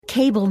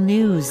Cable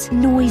news,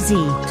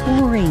 noisy,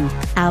 boring,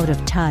 out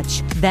of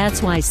touch.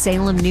 That's why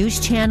Salem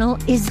News Channel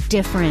is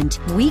different.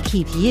 We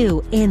keep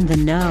you in the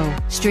know.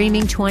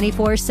 Streaming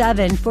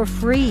 24/7 for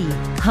free.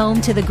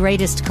 Home to the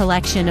greatest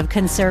collection of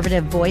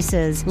conservative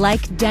voices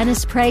like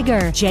Dennis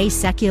Prager, Jay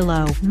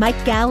Sekulow,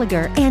 Mike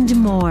Gallagher, and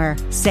more.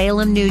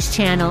 Salem News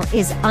Channel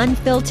is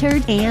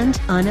unfiltered and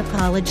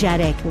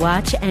unapologetic.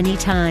 Watch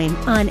anytime,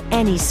 on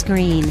any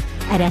screen,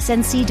 at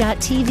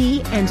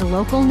snc.tv and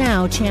Local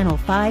Now Channel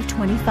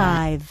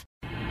 525.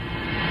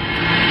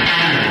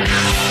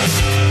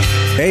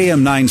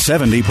 AM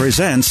 970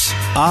 presents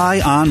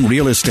Eye on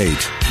Real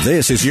Estate.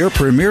 This is your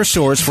premier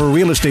source for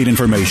real estate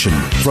information.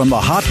 From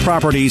the hot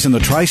properties in the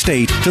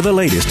tri-state to the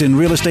latest in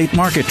real estate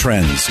market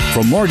trends.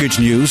 From mortgage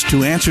news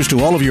to answers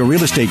to all of your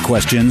real estate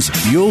questions,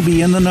 you'll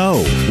be in the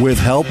know with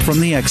help from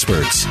the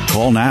experts.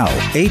 Call now,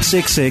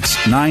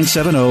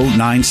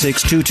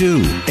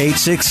 866-970-9622.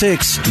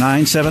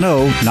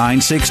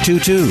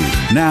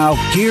 866-970-9622. Now,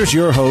 here's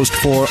your host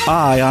for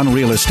Eye on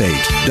Real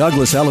Estate,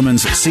 Douglas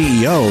Elliman's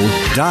CEO,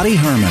 Dottie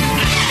Herman.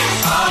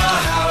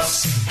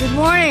 Good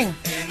morning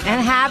and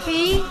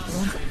happy,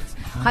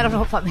 I don't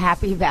know if I'm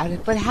happy about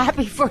it, but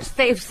happy first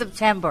day of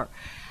September.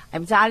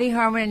 I'm Dottie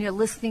Herman, and you're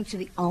listening to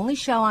the only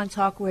show on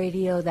talk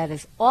radio that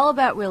is all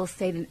about real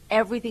estate and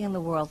everything in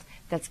the world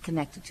that's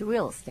connected to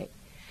real estate,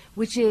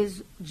 which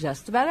is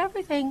just about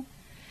everything.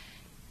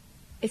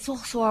 It's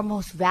also our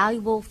most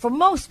valuable, for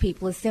most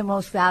people, it's their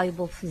most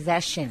valuable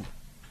possession.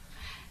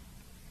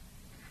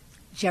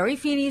 Jerry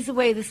Feeney is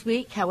away this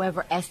week.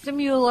 However, Esther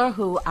Mueller,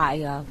 who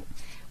I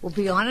will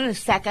be on in a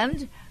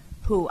second,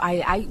 who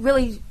I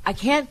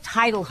can't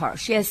title her.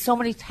 She has so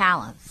many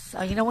talents.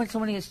 You know when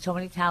somebody has so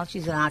many talents?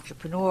 She's an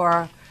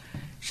entrepreneur.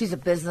 She's a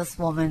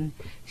businesswoman.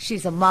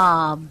 She's a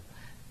mom.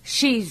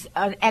 She's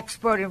an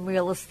expert in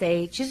real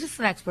estate. She's just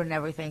an expert in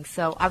everything.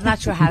 So I'm not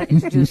sure how to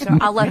introduce her.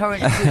 I'll let her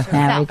introduce herself.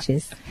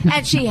 Marriages.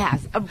 And she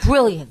has a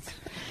brilliant,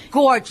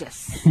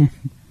 gorgeous,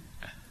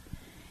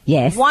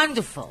 yes,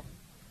 wonderful,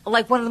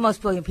 like one of the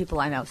most brilliant people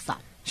I know, son.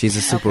 She's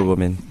a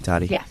superwoman,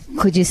 Dottie. Yeah.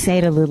 Could you say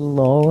it a little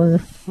lower?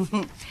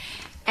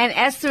 And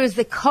Esther is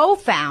the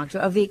co-founder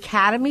of the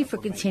Academy for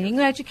Continuing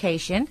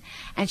Education,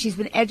 and she's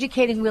been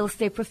educating real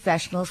estate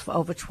professionals for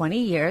over 20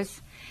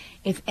 years.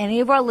 If any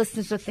of our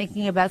listeners are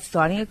thinking about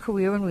starting a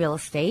career in real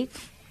estate,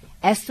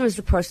 Esther is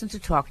the person to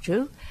talk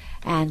to,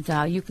 and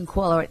you can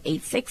call her at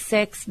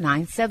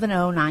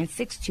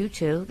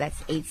 866-970-9622.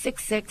 That's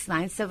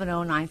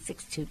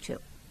 866-970-9622.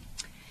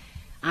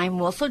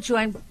 I'm also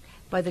joined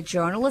by the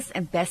journalist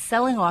and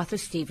best-selling author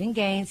Stephen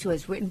Gaines, who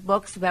has written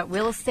books about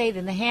real estate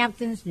in the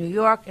Hamptons, New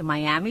York, and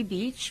Miami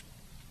Beach.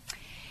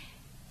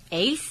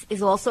 Ace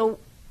is also...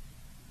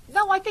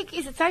 No, I think...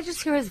 Did I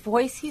just hear his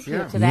voice? He's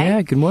here today.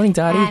 Yeah, good morning,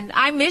 Dottie. And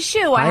I miss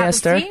you. I haven't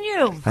Esther. seen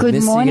you. I've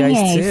missed morning, you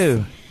guys, Ace.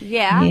 too.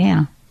 Yeah?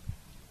 Yeah.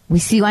 We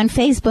see you on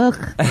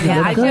Facebook.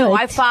 Yeah, I Good. do.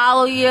 I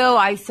follow you.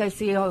 I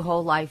see your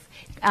whole life.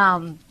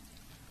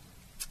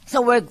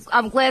 So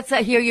I'm glad to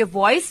hear your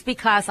voice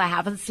because I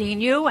haven't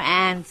seen you,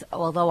 and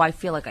although I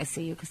feel like I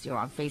see you because you're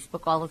on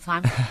Facebook all the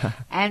time,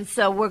 and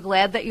so we're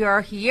glad that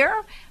you're here.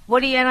 What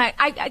do you? And I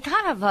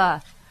kind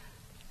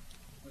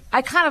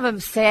of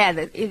am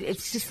sad.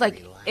 It's just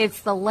like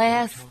it's the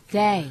last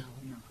day.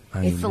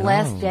 It's the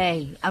last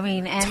day. I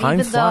mean, and Time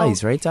even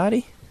flies, though right,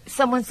 Dottie?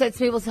 someone said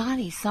to me, "Well,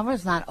 Dottie,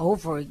 summer's not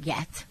over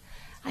yet."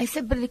 I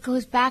said, "But it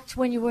goes back to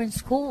when you were in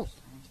school."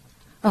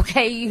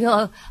 Okay,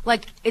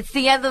 like it's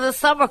the end of the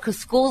summer because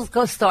school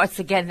starts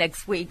again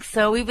next week.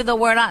 So even though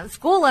we're not in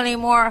school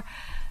anymore,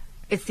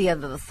 it's the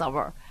end of the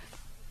summer.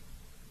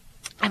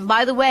 And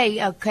by the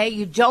way, okay,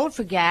 you don't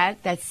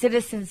forget that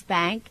Citizens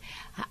Bank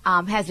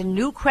has a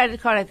new credit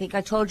card. I think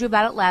I told you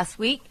about it last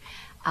week.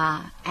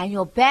 And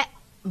you'll bet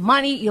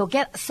money, you'll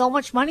get so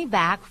much money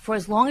back for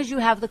as long as you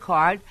have the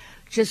card.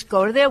 Just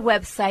go to their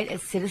website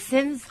at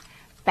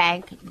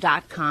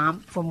citizensbank.com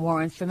for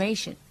more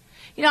information.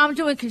 You know, I'm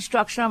doing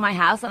construction on my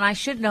house, and I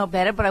should know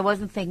better, but I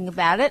wasn't thinking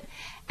about it.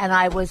 And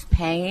I was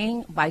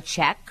paying by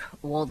check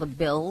all the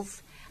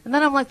bills. And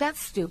then I'm like, that's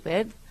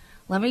stupid.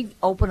 Let me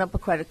open up a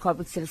credit card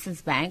with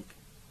Citizens Bank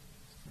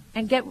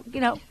and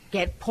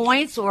get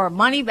points or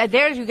money.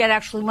 There you get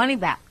actually money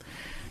back.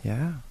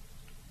 Yeah.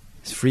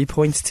 It's free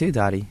points, too,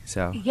 Dottie.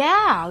 So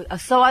Yeah,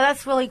 so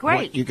that's really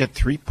great. What, you get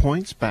 3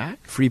 points back?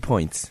 free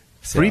points.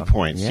 So, 3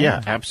 points,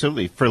 yeah,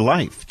 absolutely. For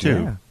life,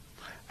 too. Yeah.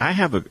 I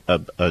have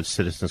a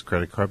Citizens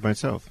credit card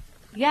myself.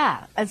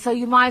 Yeah, and so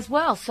you might as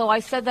well. So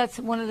I said that's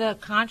one of the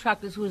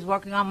contractors who was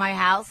working on my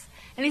house.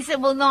 And he said,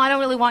 well, no, I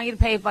don't really want you to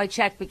pay it by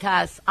check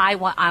because I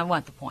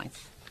want the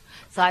points.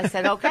 So I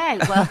said, okay,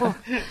 well,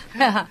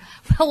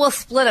 we'll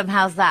split them.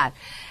 How's that?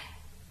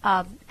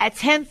 At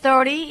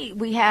 10:30,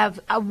 we have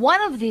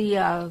one of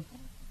the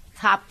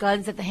top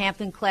guns at the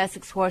Hampton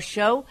Classics Horse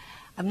Show.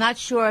 I'm not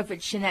sure if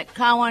it's Jeanette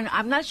Cohen.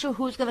 I'm not sure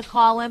who's going to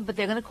call in, but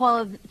they're going to call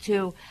in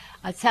to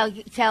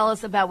tell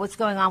us about what's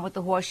going on with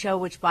the horse show,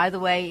 which, by the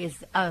way,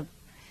 is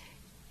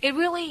it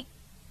really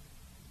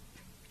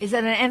is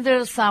at the end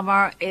of the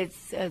summer.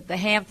 It's the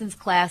Hamptons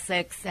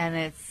Classics, and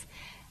it's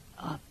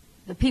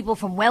the people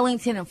from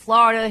Wellington and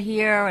Florida are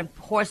here, and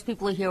horse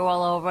people are here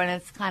all over, and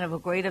it's kind of a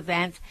great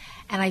event.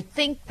 And I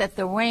think that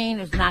the rain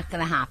is not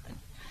going to happen.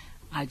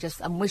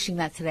 I'm wishing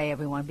that today,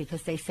 everyone,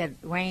 because they said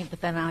rain,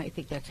 but then I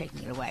think they're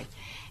taking it away.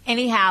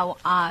 Anyhow,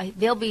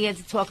 they'll be in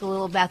to talk a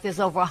little about.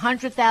 There's over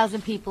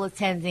 100,000 people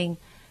attending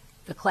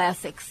the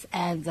classics,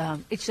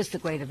 and it's just a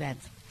great event.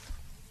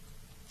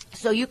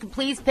 So you can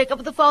please pick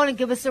up the phone and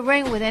give us a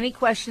ring with any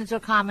questions or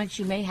comments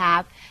you may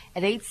have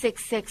at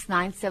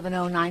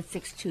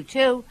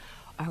 866-970-9622.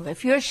 Or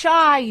if you're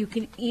shy, you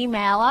can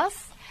email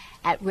us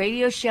at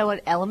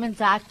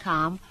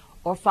radioshow@element.com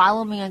or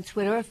follow me on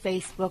Twitter or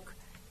Facebook.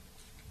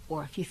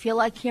 Or if you feel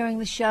like hearing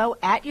the show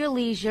at your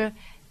leisure,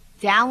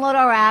 download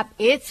our app.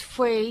 It's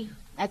free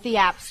at the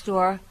App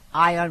Store,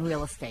 Eye on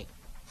Real Estate.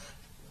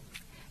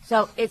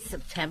 So it's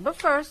September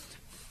 1st,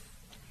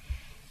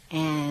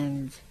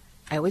 and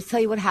I always tell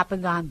you what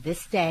happened on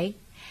this day.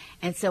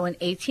 And so in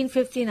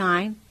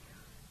 1859,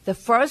 the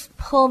first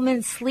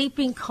Pullman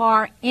sleeping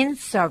car in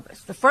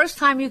service, the first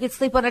time you could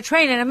sleep on a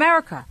train in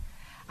America.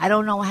 I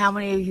don't know how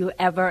many of you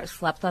ever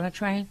slept on a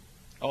train.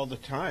 All the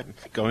time,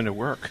 going to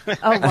work.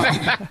 Oh,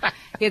 well,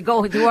 you're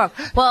going to work.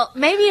 Well,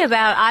 maybe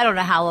about, I don't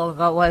know how long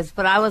ago it was,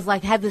 but I was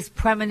like, had this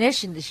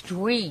premonition, this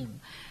dream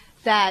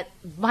that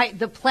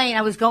the plane,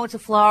 I was going to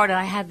Florida,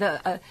 and I had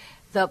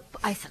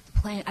I said the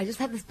plane, I just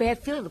had this bad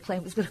feeling the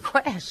plane was going to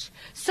crash.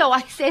 So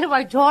I say to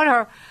my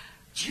daughter,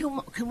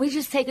 can we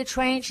just take a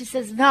train? She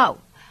says, no.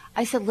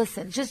 I said,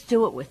 listen, just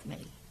do it with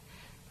me.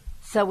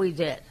 So we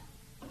did.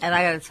 And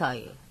I got to tell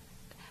you,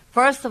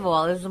 first of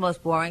all, this is the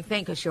most boring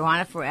thing because you're on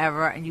it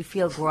forever and you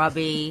feel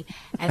grubby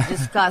and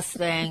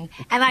disgusting.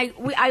 And I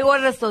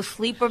ordered us those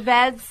sleeper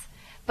beds.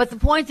 But the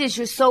point is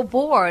you're so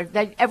bored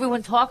that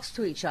everyone talks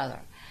to each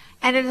other.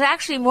 And it's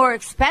actually more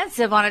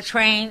expensive on a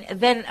train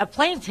than a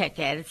plane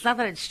ticket. It's not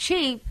that it's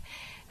cheap.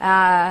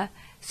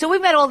 So we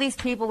met all these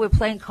people. We were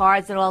playing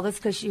cards and all this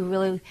because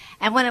and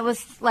when it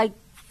was like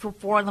for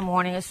 4 in the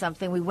morning or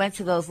something, we went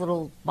to those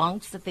little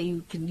bunks that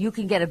you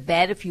can get a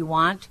bed if you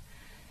want.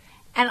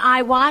 And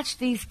I watched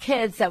these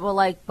kids that were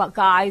like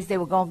guys, they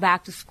were going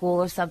back to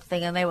school or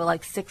something, and they were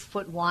like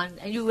 6'1",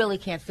 and you really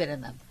can't fit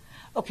in them.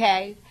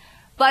 Okay?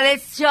 But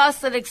it's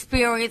just an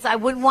experience. I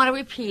wouldn't want to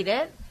repeat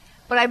it.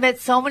 But I met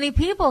so many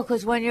people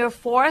because when you're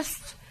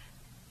forced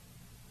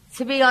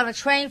to be on a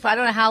train for I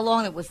don't know how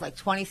long, it was like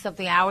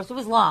 20-something hours. It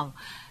was long.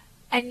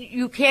 And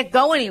you can't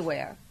go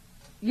anywhere.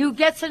 You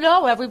get to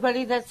know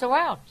everybody that's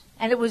around.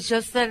 And it was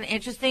just an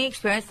interesting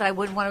experience that I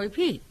wouldn't want to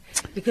repeat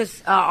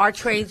because our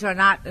trains are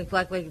not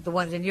like the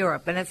ones in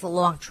Europe, and it's a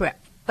long trip.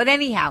 But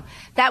anyhow,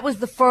 that was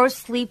the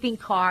first sleeping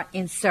car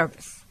in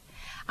service.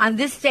 On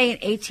this day in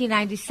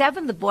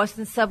 1897, the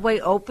Boston subway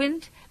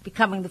opened,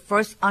 becoming the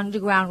first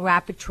underground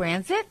rapid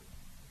transit.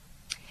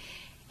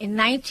 In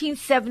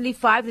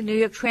 1975, the New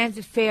York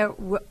Transit fare,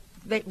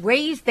 they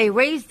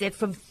raised it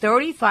from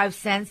 35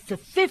 cents to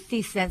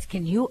 50 cents.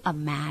 Can you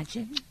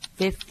imagine?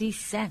 50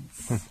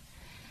 cents.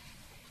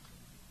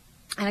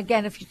 And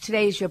again, if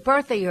today is your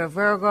birthday, you're a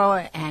Virgo,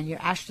 and your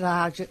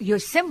astrology, your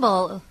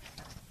symbol,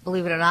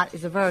 believe it or not,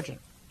 is a virgin.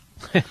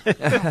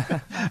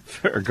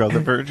 Virgo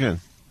the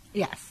Virgin.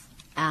 Yes.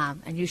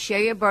 And you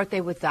share your birthday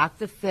with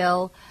Dr.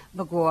 Phil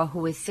McGraw,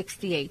 who is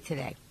 68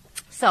 today.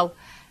 So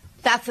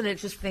that's an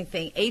interesting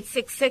thing.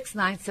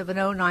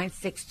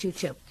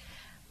 866-970-9622.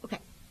 Okay.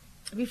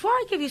 Before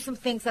I give you some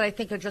things that I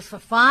think are just for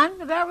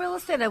fun about real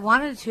estate, I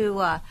wanted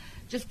to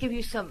just give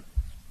you some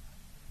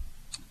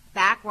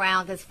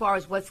background as far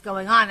as what's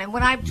going on. And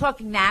when I'm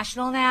talking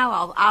national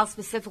now, I'll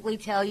specifically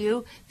tell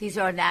you these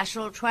are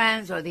national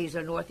trends, or these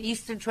are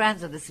northeastern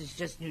trends, or this is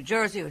just New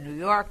Jersey or New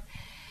York.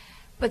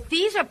 But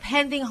these are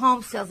pending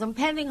home sales. And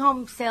pending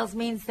home sales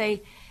means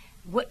they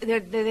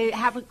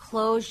haven't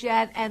closed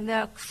yet, and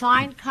the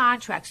signed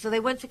contracts, so they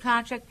went to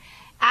contract,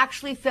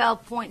 actually fell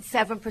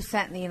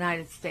 0.7% in the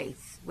United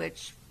States,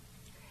 which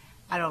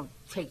I don't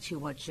take too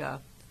much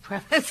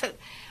preference.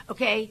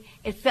 Okay,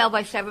 it fell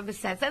by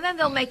 7%, and then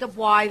they'll make up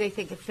why they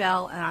think it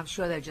fell, and I'm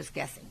sure they're just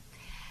guessing.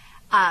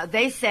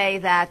 They say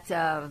that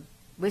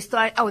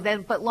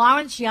but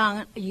Lawrence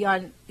Young,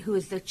 who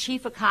is the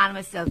chief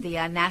economist of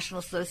the National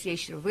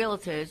Association of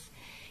Realtors,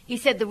 he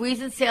said the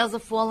reason sales are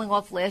falling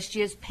off last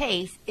year's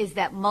pace is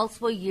that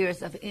multiple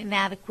years of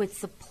inadequate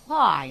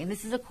supply, and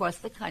this is across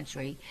the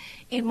country,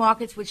 in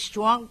markets with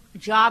strong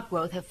job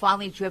growth have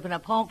finally driven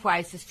up home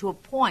prices to a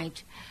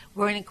point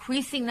where an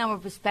increasing number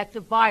of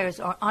prospective buyers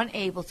are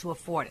unable to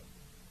afford it.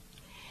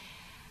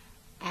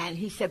 And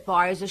he said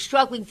buyers are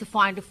struggling to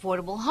find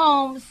affordable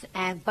homes,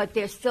 but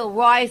they're still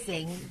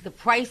rising. The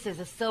prices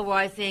are still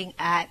rising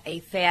at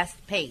a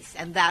fast pace,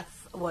 and that's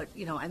what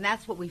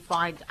we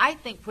find, I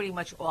think, pretty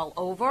much all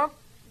over.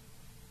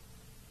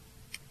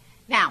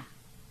 Now,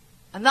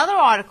 another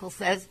article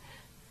says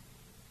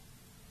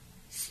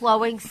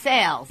slowing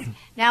sales.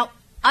 Now,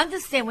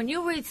 understand, when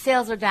you read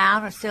sales are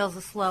down or sales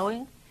are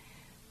slowing,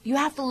 you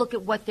have to look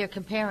at what they're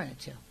comparing it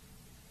to.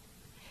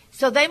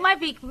 So they might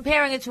be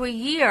comparing it to a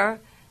year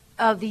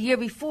of the year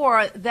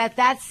before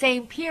that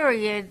same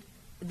period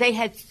they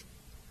had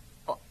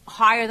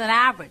higher than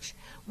average.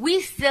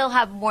 we still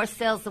have more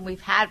sales than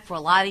we've had for a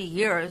lot of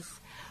years.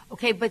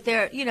 Okay, but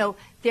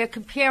they're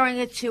comparing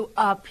it to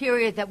a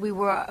period that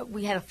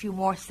we had a few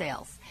more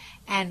sales,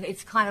 and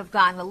it's kind of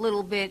gotten a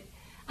little bit.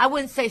 I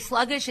wouldn't say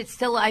sluggish. It's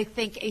still, I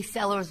think, a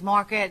seller's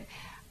market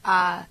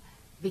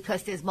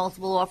because there's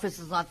multiple offers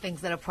on things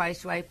that are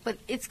priced right. But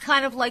it's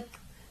kind of like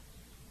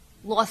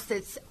lost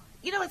its.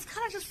 It's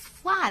kind of just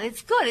flat.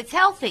 It's good. It's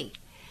healthy.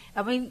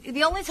 I mean,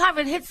 the only time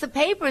it hits the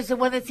papers is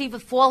when it's either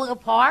falling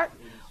apart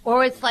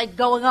or it's like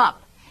going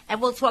up. And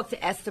we'll talk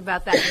to Esther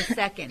about that in a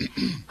second.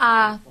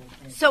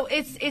 So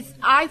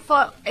I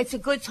thought it's a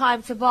good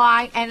time to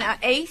buy. And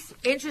Ace,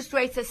 interest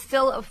rates are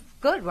still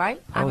good,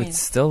 right? It's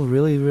still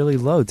really, really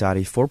low,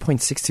 Dottie.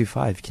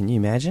 4.625. Can you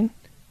imagine?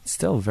 It's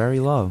still very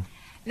low.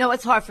 No,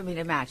 it's hard for me to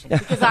imagine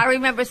because I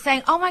remember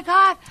saying, "Oh my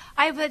God,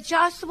 I have an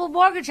adjustable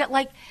mortgage at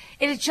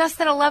it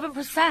adjusted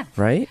 11%."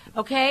 Right?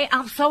 Okay,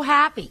 I'm so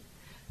happy.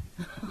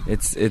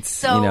 It's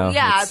so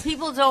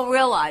people don't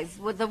realize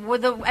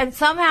and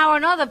somehow or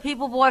another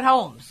people bought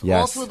homes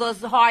all through those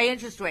high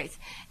interest rates.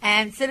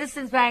 And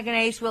Citizens Bank and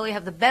Ace really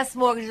have the best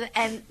mortgages,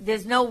 and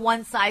there's no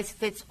one size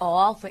fits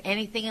all for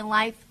anything in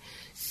life.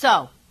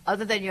 So,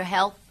 other than your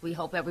health, we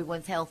hope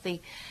everyone's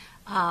healthy.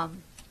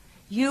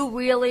 You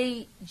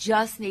really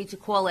just need to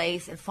call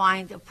Ace and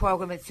find a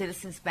program at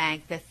Citizens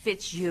Bank that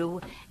fits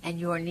you and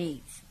your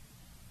needs.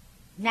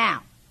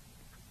 Now,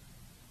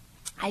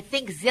 I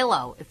think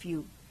Zillow,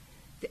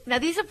 now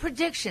these are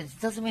predictions. It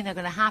doesn't mean they're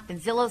going to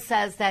happen. Zillow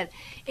says that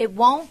it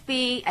won't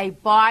be a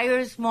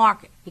buyer's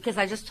market because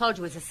I just told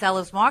you it's a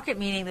seller's market,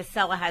 meaning the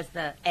seller has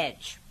the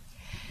edge.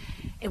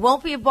 It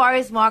won't be a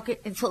buyer's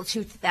market until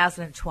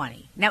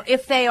 2020. Now,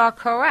 if they are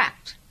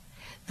correct,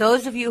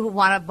 those of you who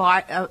want to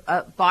buy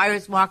a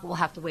buyer's market will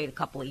have to wait a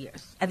couple of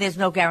years. And there's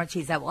no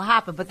guarantees that will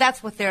happen, but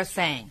that's what they're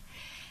saying.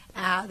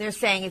 They're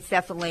saying it's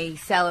definitely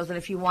sellers, and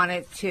if you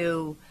wanted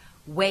to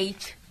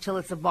wait till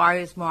it's a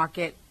buyer's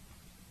market,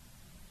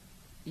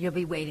 you'll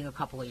be waiting a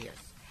couple of years.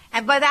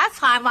 And by that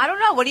time, I don't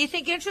know. What do you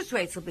think interest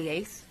rates will be,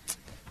 Ace?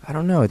 I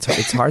don't know.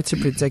 It's hard to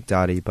predict,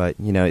 Dottie, but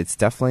it's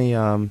definitely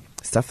going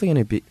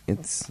to be.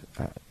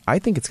 I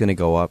think it's going to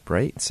go up,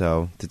 right?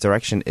 So the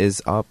direction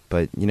is up,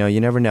 but you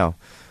never know.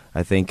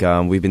 I think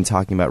we've been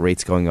talking about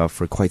rates going up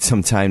for quite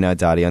some time now,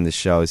 Dottie, on the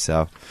show.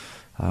 So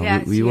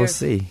we will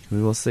see.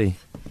 We will see.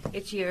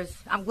 It's years.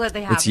 I'm glad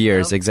they have. It's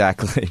years,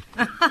 exactly.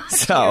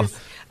 So. Years.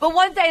 But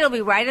one day it'll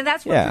be right, and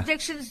that's what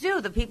predictions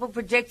do. The people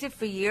predict it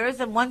for years,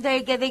 and one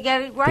day they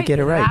get it right. They get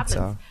it right.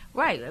 Happens.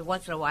 Right,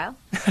 once in a while.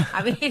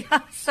 I mean,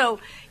 so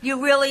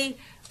you really,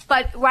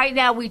 but right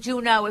now we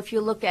do know if you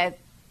look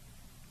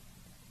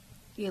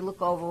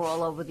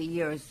overall over the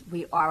years,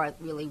 we are at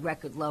really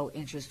record low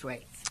interest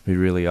rates. We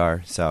really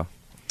are, so.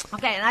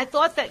 Okay, and I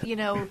thought that,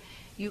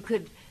 you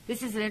could,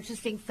 this is an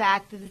interesting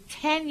fact, that the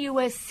 10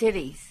 U.S.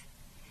 cities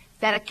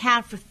that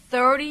account for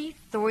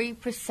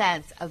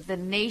 33% of the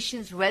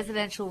nation's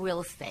residential real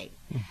estate.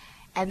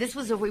 And this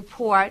was a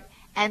report.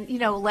 And,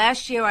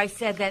 last year I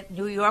said that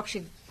New York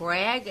should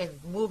brag and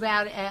move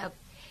out,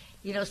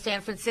 San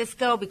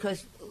Francisco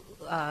because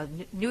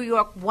New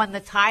York won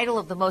the title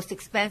of the most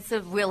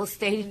expensive real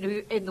estate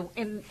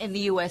in the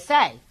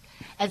USA.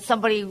 And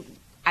somebody,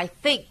 I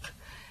think,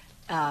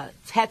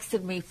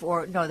 texted me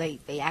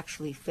they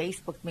actually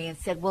Facebooked me and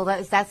said, well,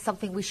 is that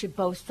something we should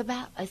boast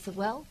about? I said,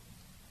 well,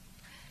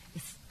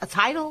 it's a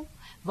title,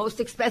 most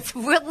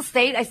expensive real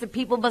estate. I said,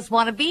 people must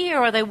want to be here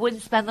or they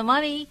wouldn't spend the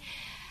money.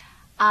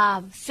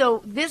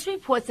 So this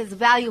report says the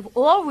value of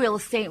all real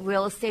estate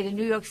in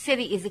New York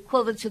City is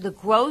equivalent to the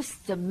gross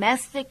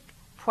domestic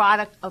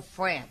product of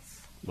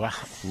France.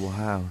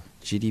 Wow.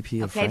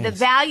 GDP of France. The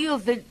value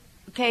of the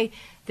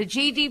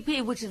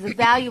GDP, which is the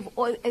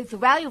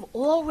value of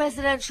all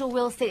residential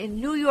real estate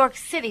in New York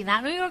City,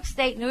 not New York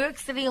State, New York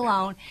City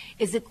alone,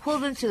 is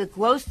equivalent to the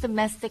gross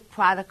domestic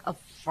product of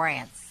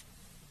France.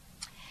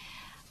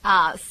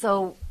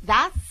 So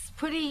that's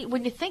pretty,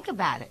 when you think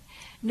about it.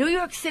 New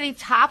York City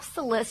tops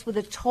the list with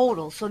a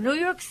total. So New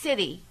York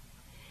City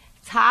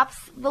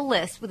tops the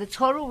list with a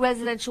total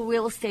residential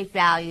real estate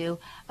value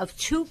of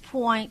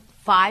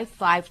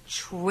 $2.55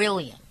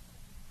 trillion.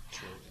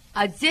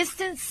 A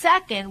distant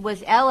second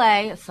was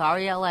L.A.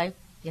 Sorry, L.A.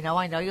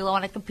 I know you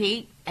want to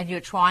compete, and you're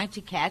trying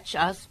to catch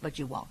us, but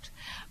you won't.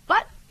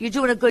 But you're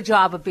doing a good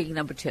job of being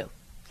number two.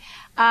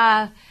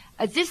 A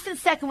distant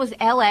second was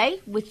L.A.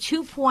 with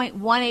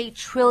 $2.18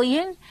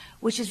 trillion,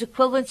 which is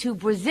equivalent to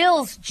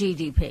Brazil's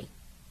GDP.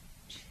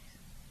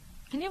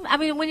 When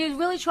you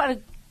really try to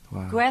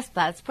grasp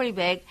that, it's pretty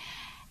big.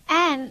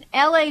 And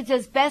L.A.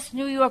 does best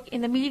New York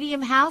in the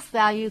median house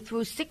value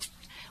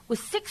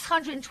with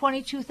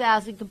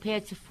 $622,000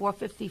 compared to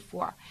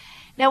 $454,000.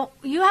 Now,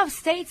 you have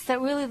states that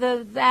really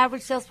the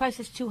average sales price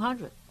is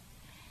 $200,000.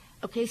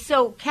 Okay,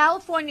 so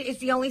California is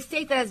the only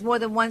state that has more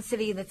than one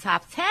city in the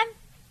top 10,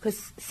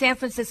 because San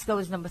Francisco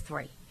is number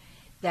 3.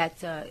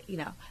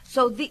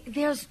 So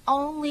there's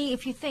only,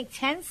 if you think,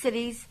 10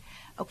 cities,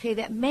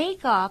 that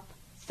make up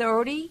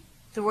 33%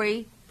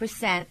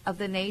 of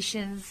the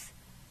nation's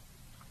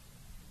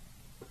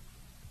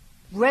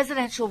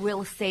residential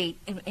real estate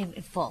in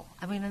full.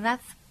 And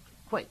that's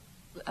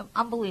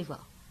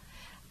unbelievable.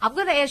 I'm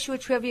going to ask you a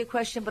trivia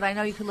question, but I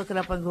know you can look it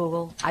up on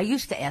Google. I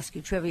used to ask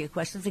you trivia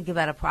questions and give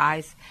out a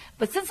prize.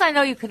 But since I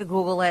know you can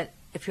Google it,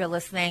 if you're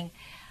listening,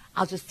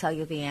 I'll just tell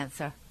you the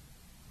answer.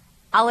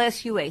 I'll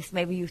ask you, Ace.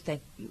 Maybe you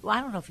think,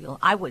 I don't know if you'll,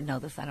 I wouldn't know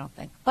this, I don't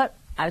think. But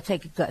I'll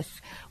take a guess.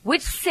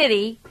 Which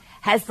city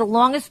has the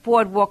longest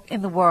boardwalk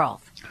in the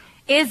world?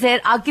 Is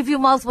it, I'll give you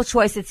multiple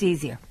choice, it's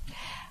easier.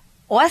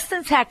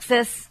 Austin,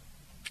 Texas,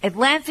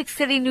 Atlantic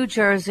City, New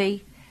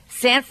Jersey,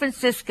 San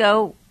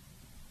Francisco,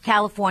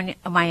 California,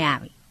 or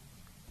Miami?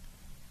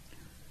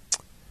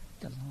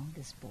 The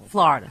longest board.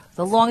 Florida.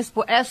 The longest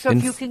board. Esther,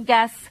 if you can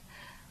guess.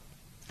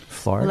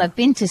 Florida. Well, I've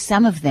been to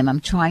some of them. I'm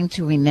trying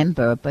to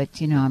remember, but,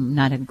 I'm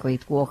not a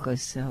great walker,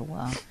 so...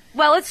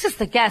 Well, it's just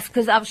a guess,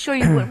 because I'm sure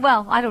you would.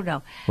 Well, I don't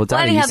know. Well,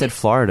 Dottie, you said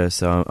Florida,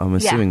 so I'm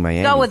assuming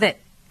Miami. Go with it,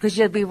 because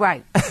you'll be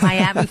right.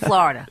 Miami,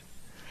 Florida.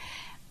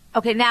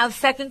 Okay, now the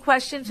second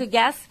question to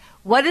guess.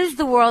 What is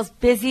the world's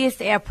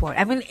busiest airport?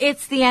 I mean,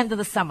 it's the end of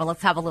the summer.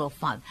 Let's have a little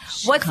fun.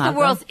 What's the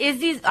world's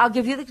busiest? I'll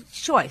give you the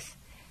choice.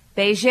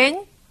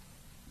 Beijing,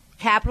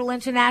 Capital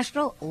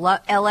International,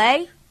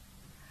 L.A.,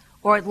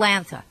 or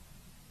Atlanta?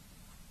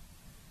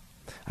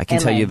 I can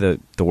LA. tell you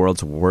the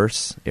world's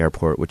worst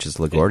airport, which is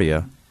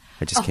LaGuardia.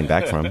 I just came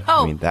back from.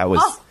 I mean, that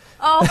was...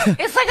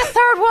 It's like a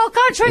third world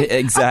country.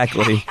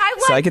 Exactly. Okay,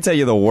 So I can tell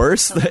you the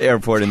worst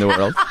airport in the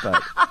world.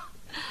 But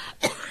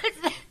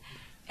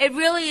It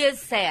really is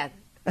sad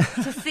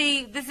to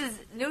see. This is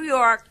New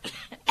York,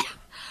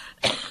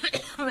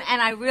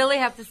 and I really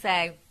have to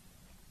say,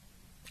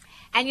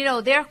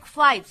 and their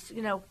flights,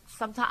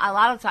 sometimes, a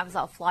lot of times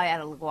I'll fly out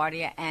of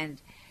LaGuardia,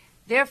 and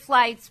their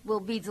flights will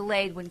be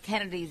delayed when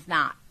Kennedy's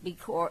not,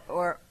 because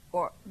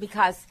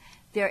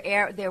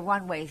their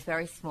runway is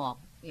very small.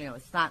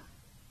 It's not,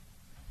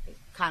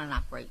 kind of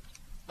not great.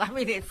 I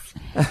mean, it's.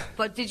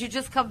 But did you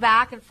just come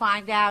back and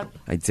find out?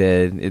 I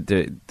did.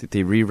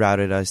 They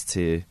rerouted us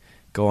to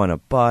go on a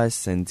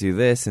bus and do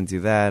this and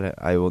do that.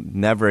 I will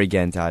never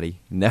again,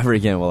 Dottie. Never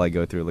again will I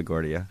go through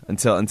LaGuardia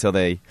until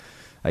they,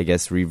 I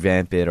guess,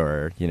 revamp it,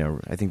 or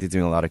I think they're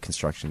doing a lot of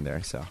construction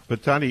there. So.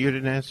 But Dottie, you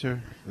didn't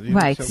answer.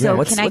 Right. So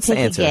what's can I the take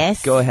answer? a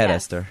guess? Go ahead,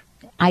 Yes. Esther.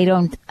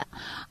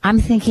 I'm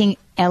thinking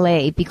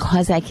LA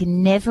because I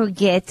can never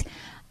get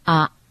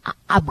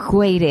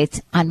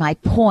upgraded on my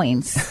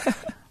points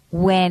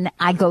when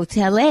I go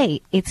to LA.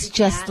 It's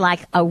just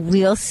like a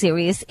real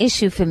serious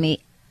issue for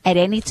me at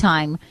any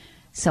time.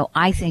 So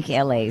I think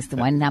LA is the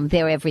one, and I'm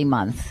there every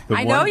month.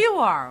 I know you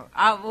are.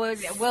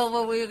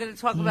 Well, we're going to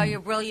talk about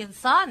your brilliant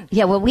son.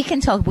 Yeah, well, we can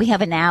talk. We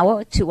have an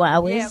hour, 2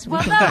 hours. Yeah, We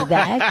well, can no. do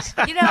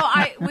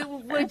that.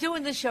 We're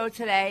doing the show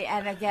today,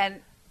 and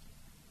again,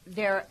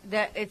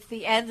 it's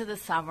the end of the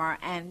summer,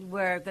 and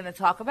we're going to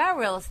talk about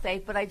real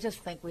estate. But I just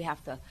think we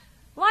have to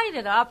light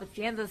it up. It's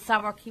the end of the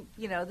summer.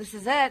 This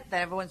is it.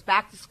 Then everyone's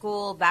back to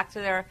school, back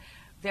to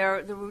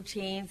their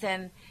routines,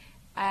 and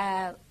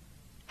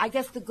I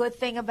guess the good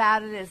thing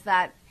about it is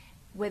that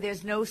where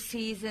there's no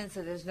seasons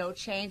or there's no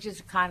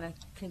changes, it kind of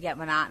can get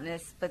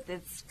monotonous. But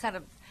it's kind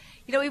of,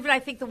 even I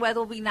think the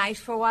weather will be nice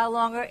for a while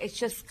longer. It's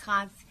just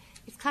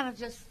it's kind of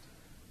just,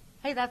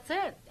 hey, that's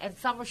it. And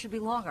summer should be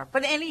longer.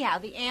 But anyhow,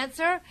 the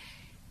answer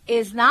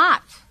is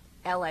not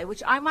L.A.,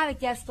 which I might have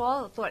guessed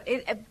thought.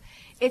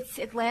 It's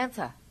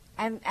Atlanta.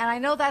 And I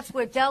know that's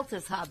where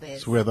Delta's hub is.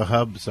 It's where the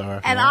hubs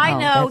are. And yeah. I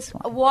know that's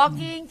why.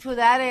 walking through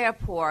that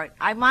airport,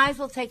 I might as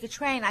well take a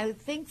train. I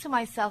would think to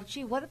myself,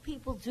 gee, what do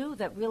people do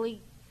that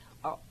really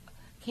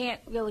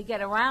can't really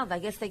get around? I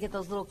guess they get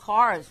those little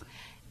cars.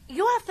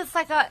 You have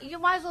to, you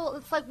might as well,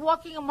 it's like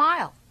walking a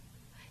mile.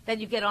 Then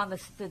you get on the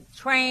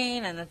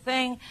train and the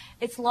thing.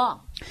 It's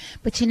long.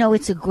 But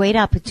it's a great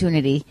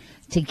opportunity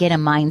to get a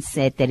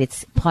mindset that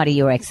it's part of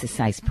your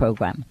exercise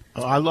program.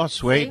 Oh, I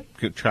lost weight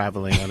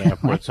traveling on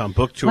airports on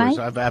book tours.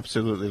 Right? I've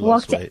absolutely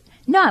lost weight.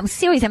 No, I'm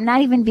serious. I'm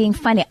not even being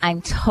funny.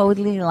 I'm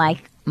totally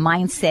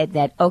mindset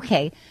that,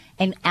 okay,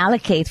 and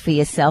allocate for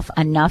yourself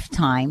enough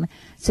time.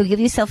 So give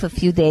yourself a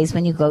few days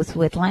when you go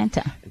through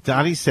Atlanta.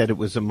 Dottie said it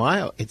was a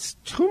mile. It's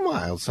 2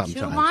 miles sometimes.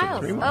 2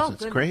 miles. Or 3 miles. Oh, it's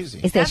goodness. crazy.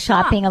 Is there That's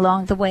shopping not-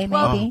 along the way,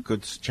 Well- maybe? Oh,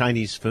 good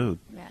Chinese food.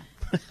 Yeah.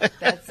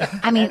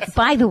 I mean,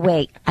 by the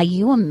way, are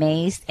you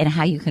amazed at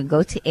how you can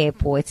go to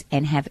airports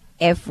and have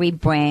every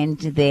brand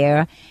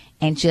there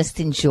and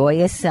just enjoy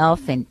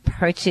yourself and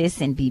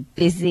purchase and be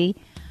busy?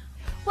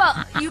 Well,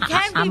 you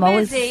can be I'm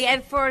always- busy,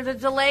 and for the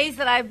delays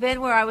that I've been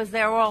where I was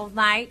there all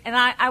night, and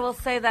I will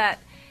say that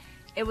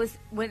it was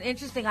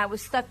interesting. I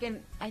was stuck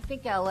in, I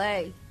think,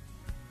 LAX,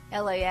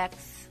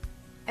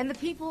 and the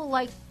people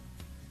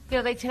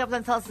they take up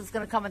and tell us it's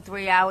going to come in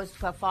 3 hours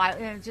for 5,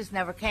 and it just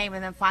never came.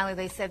 And then finally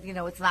they said,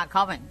 it's not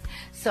coming,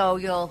 so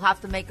you'll have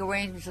to make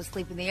arrangements to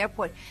sleep in the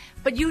airport.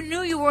 But you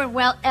knew you were in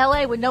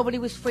LA when nobody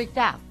was freaked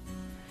out.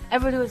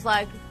 Everybody was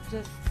like,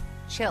 just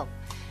chill.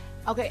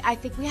 Okay, I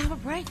think we have a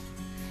break.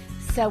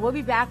 So we'll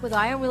be back with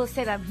Eye on Real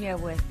Estate. I'm here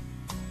with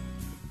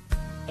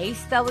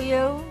Ace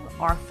W.,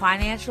 our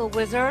financial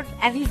wizard,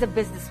 and he's a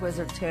business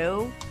wizard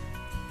too.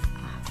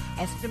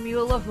 Esther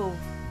Mueller,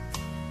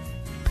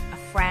 a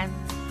friend,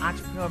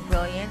 entrepreneur,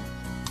 brilliant,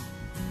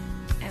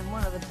 and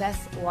one of of the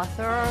best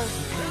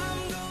authors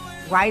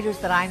and writers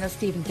that I know,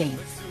 Stephen Gaines.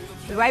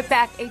 Be right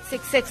back,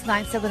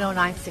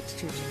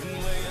 866-970-9622.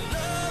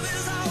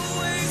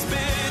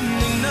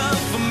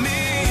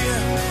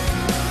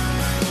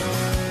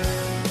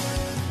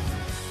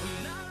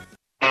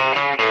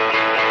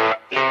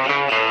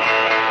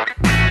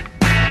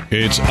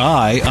 It's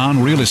Eye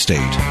on Real Estate.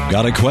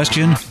 Got a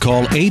question?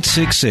 Call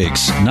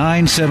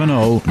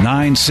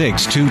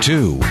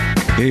 866-970-9622.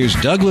 Here's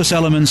Douglas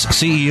Elliman's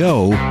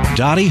CEO,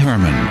 Dottie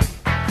Herman.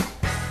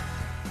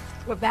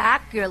 We're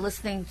back. You're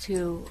listening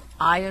to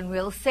Eye on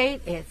Real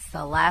Estate. It's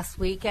the last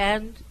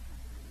weekend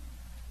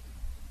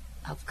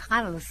of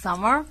kind of the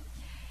summer.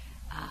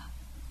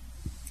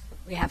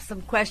 We have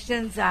some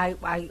questions.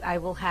 I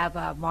will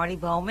have Marty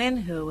Bowman,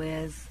 who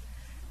is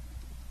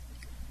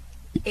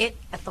at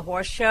the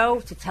horse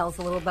show, to tell us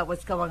a little about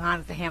what's going on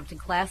at the Hampton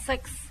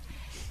Classics.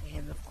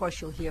 And, of course,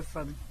 you'll hear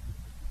from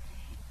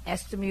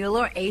Esther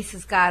Mueller. Ace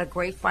has got a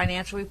great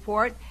financial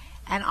report.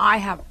 And I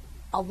have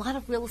a lot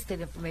of real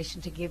estate information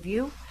to give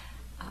you.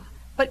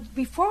 But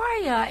before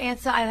I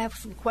answer, I have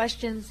some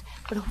questions.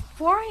 But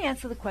before I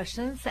answer the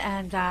questions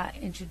and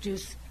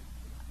introduce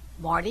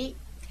Marty,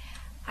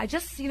 I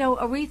just,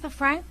 Aretha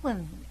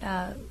Franklin,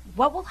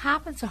 what will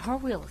happen to her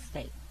real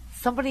estate?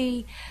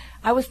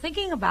 I was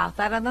thinking about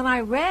that, and then I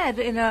read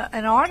in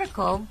an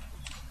article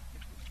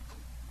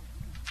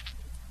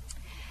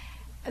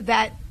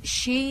that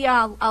she,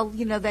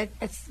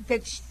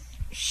 that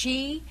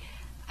she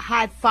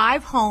had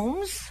 5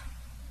 homes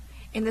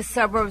in the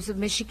suburbs of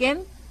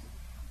Michigan,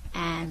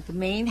 and the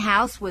main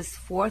house was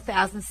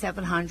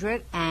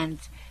 $4,700, and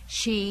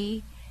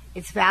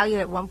it's valued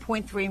at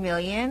 $1.3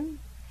 million,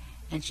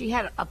 and she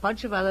had a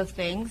bunch of other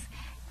things,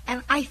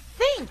 and I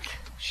think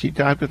she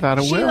died without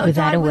a will. She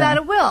died without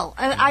a will,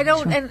 and I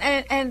don't. Sure.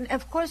 And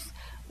of course,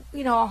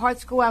 our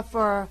hearts go out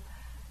for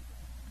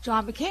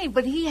John McCain,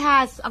 but he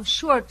has, I'm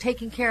sure,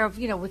 taken care of,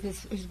 with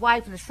his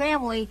wife and his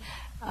family,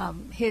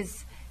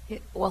 his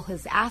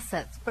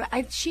assets.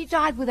 But she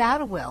died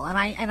without a will, and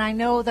I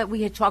know that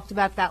we had talked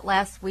about that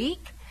last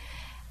week.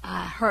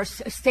 Her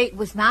estate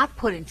was not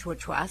put into a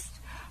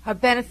trust. Her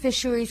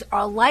beneficiaries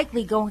are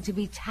likely going to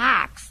be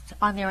taxed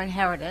on their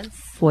inheritance.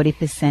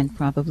 40%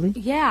 probably.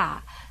 Yeah.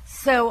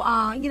 So,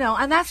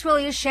 and that's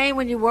really a shame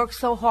when you work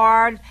so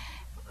hard,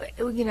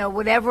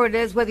 whatever it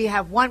is, whether you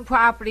have one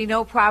property,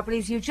 no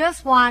properties, you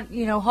just want,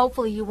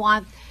 hopefully you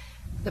want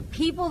the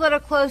people that are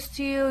close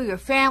to you, your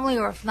family,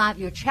 or if not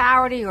your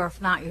charity, or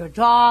if not your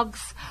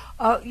dogs,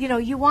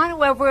 you want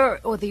whoever,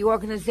 or the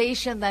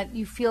organization that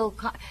you feel,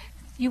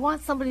 you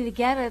want somebody to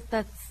get it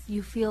that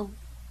you feel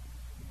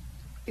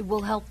it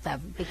will help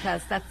them,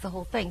 because that's the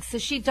whole thing. So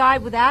she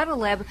died without a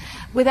will,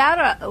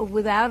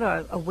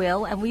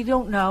 and we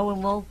don't know,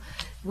 and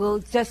we'll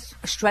just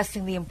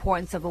stressing the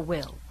importance of a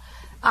will.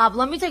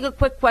 Let me take a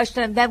quick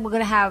question, and then we're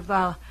going to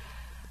have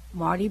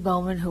Marty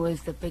Bowman, who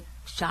is the big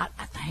shot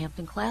at the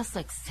Hampton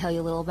Classics, tell you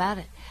a little about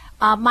it.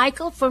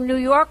 Michael from New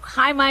York.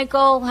 Hi,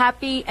 Michael.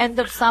 Happy end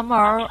of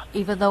summer,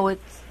 even though I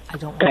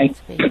don't want it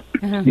to be.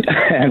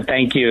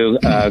 Thank you.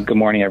 Good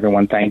morning,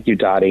 everyone. Thank you,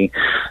 Dottie.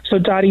 So,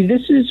 Dottie,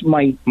 this is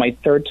my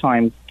third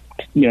time.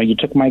 You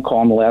took my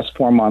call in the last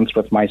 4 months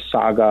with my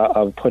saga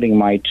of putting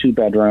my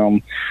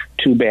 2-bedroom,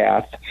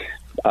 2-bath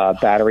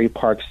Battery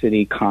Park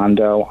City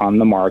condo on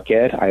the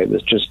market. I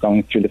was just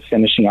going through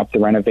finishing up the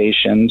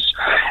renovations.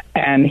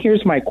 And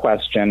here's my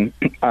question.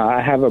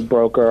 I have a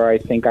broker I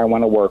think I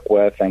want to work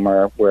with, and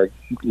we're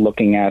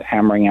looking at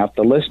hammering out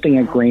the listing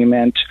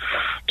agreement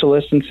to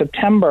list in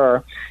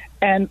September.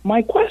 And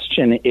my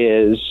question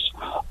is,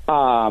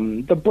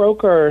 the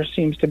broker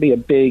seems to be a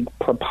big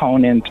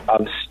proponent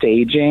of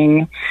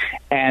staging,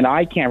 and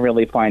I can't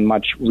really find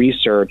much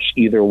research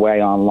either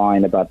way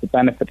online about the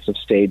benefits of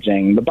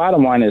staging. The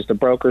bottom line is the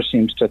broker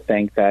seems to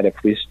think that if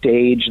we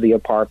stage the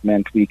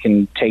apartment, we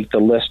can take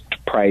the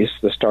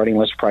starting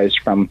list price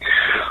from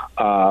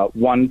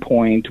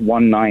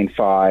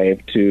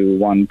 $1.195 to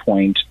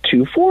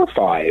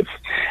 $1.245.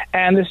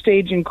 And the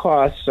staging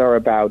costs are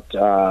about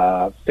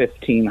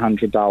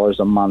 $1,500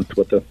 a month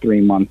with a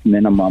 3-month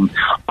minimum.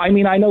 I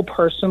mean, I know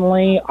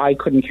personally I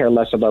couldn't care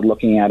less about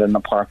looking at an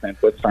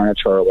apartment with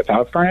furniture or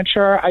without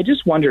furniture. I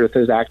just wonder if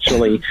there's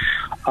actually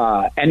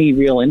any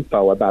real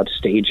info about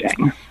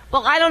staging.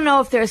 Well, I don't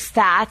know if there's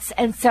stats,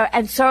 and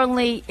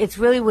certainly it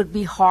really would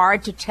be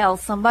hard to tell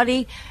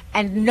somebody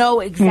and know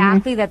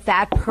exactly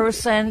that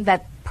person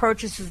that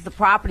purchases the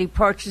property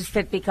purchased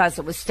it because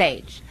it was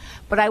staged.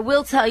 But I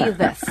will tell you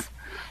this.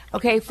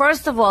 Okay,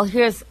 first of all,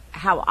 here's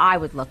how I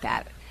would look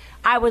at it.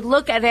 I would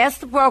ask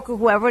the broker,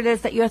 whoever it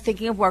is that you're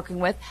thinking of working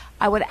with,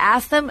 I would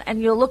ask them,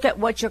 and you'll look at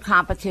what your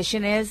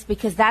competition is,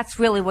 because that's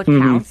really what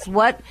counts.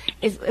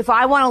 If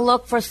I want to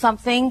look for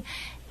something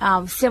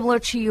similar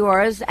to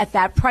yours at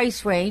that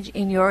price range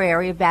in your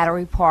area,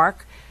 Battery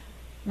Park,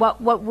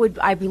 what would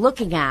I be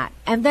looking at?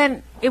 And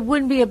then it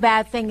wouldn't be a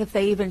bad thing if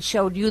they even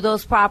showed you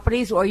those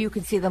properties, or you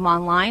can see them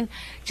online,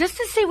 just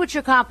to see what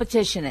your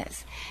competition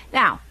is.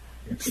 Now,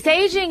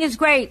 staging is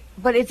great,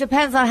 but it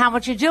depends on how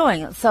much you're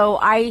doing. So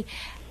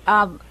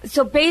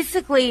So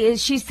basically,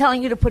 she's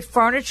telling you to put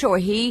furniture, or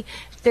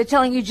they're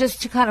telling you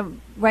just to kind of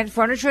rent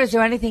furniture. Is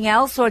there anything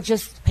else, or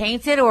just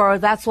paint it, or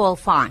that's all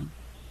fine?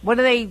 What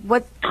are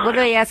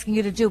they asking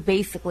you to do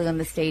basically on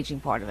the staging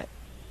part of it?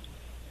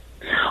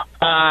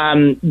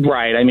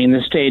 Right. I mean,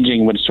 the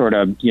staging would sort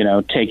of,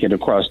 take it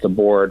across the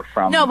board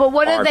from. No, but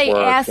what are they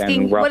artwork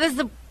asking?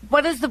 and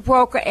What is the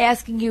broker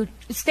asking you?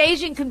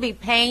 Staging can be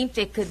paint.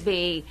 It could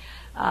be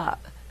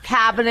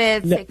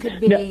cabinets. It could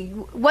be.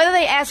 What are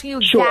they asking you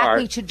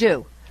exactly to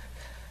do?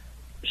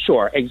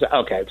 Sure.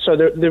 Okay. So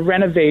the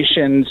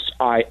renovations,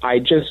 I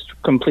just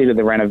completed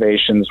the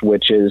renovations,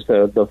 which is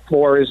the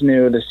floor is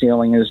new, the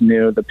ceiling is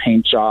new, the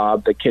paint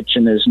job, the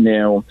kitchen is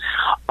new,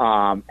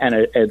 and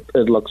it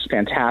looks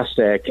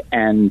fantastic.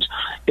 And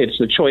it's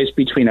the choice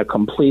between a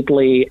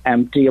completely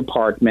empty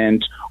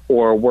apartment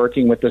or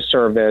working with a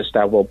service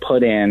that will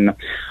put in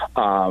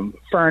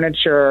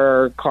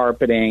furniture,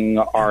 carpeting,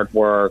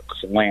 artwork,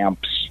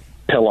 lamps,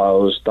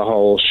 pillows, the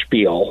whole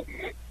spiel.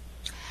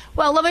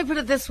 Well, let me put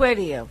it this way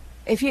to you.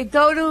 If you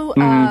go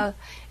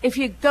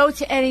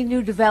to any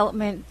new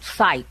development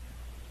site,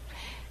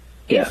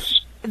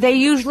 yes, they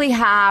usually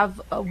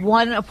have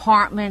one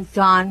apartment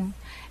done,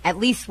 at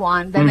least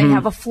one. Then they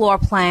have a floor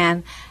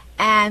plan,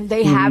 and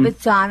they have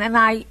it done. And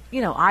I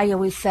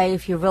always say,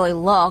 if you really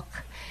look,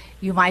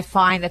 you might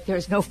find that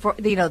there's no,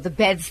 the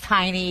bed's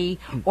tiny,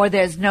 or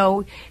there's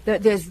not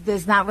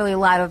really a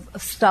lot of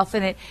stuff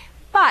in it.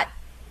 But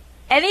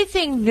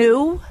anything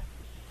new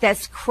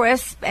that's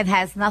crisp and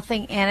has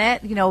nothing in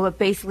it, but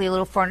basically a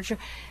little furniture,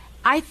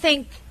 I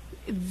think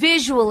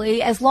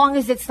visually, as long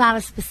as it's not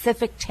a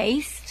specific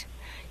taste,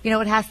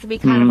 it has to be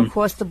kind of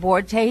across the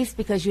board taste,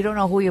 because you don't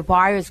know who your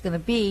buyer is going to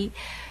be,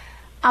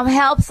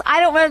 helps.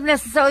 I don't really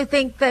necessarily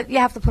think that you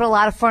have to put a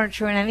lot of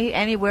furniture in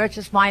anywhere. It's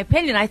just my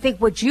opinion. I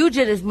think what you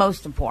did is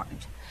most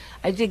important.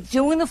 I think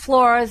doing the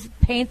floors,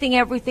 painting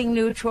everything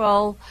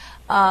neutral,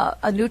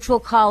 a neutral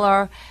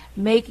color,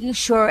 making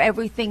sure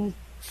everything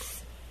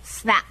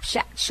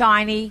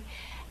shiny,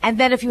 and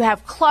then if you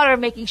have clutter,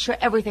 making sure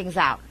everything's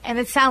out. And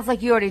it sounds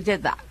like you already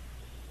did that.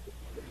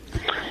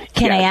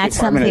 Can I add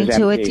something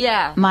to it?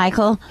 Yeah,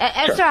 Michael.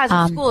 Esther has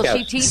a school. Yes.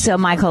 She teaches. So,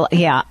 Michael,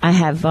 I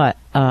have,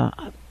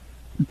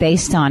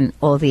 based on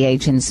all the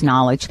agents'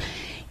 knowledge,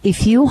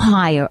 if you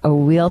hire a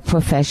real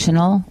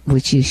professional,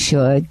 which you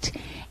should,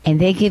 and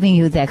they're giving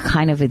you that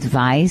kind of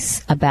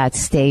advice about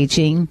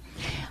staging,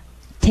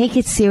 take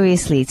it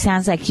seriously. It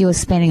sounds like you're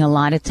spending a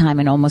lot of time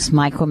and almost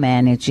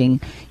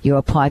micromanaging your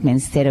apartment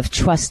instead of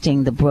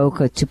trusting the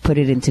broker to put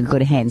it into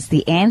good hands.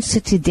 The answer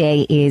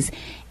today is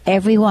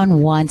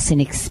everyone wants an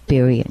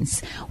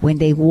experience. When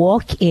they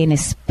walk in,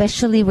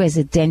 especially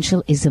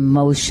residential, is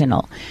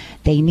emotional.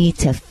 They need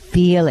to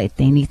feel it.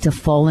 They need to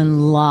fall in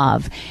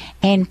love.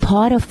 And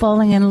part of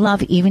falling in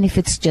love, even if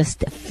it's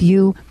just a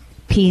few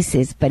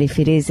pieces, but if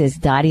it is, as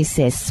Dottie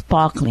says,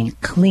 sparkling,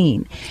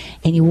 clean,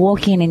 and you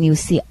walk in and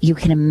you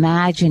can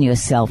imagine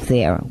yourself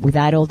there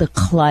without all the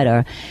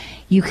clutter,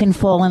 you can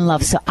fall in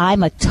love. So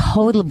I'm a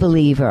total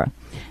believer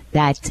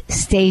that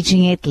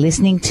staging it,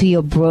 listening to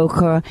your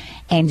broker,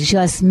 and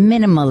just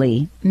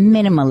minimally,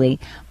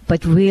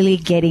 but really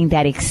getting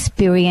that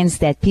experience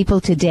that people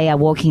today are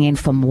walking in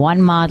from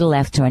one model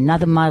after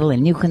another model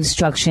in new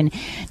construction.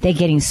 They're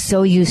getting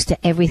so used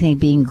to everything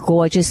being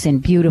gorgeous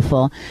and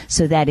beautiful,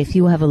 so that if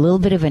you have a little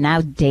bit of an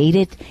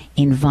outdated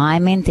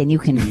environment and you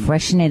can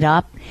freshen it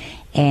up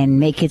and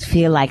make it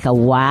feel like a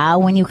wow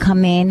when you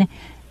come in,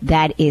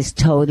 that is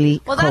totally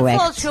correct. Well,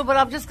 that's all true, but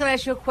I'm just going to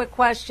ask you a quick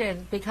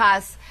question,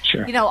 because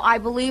Sure. I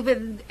believe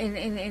in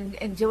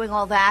doing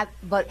all that,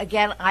 but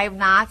again, I am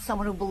not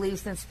someone who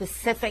believes in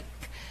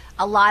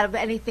a lot of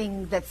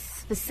anything that's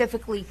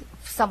specifically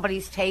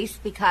somebody's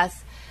taste,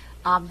 because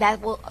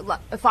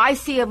if I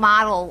see a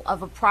model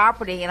of a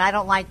property and I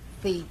don't like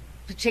the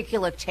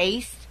particular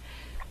taste,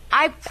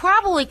 I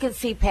probably can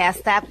see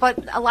past that, but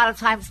a lot of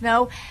times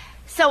no.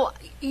 So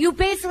you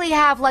basically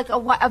have like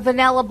a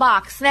vanilla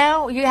box.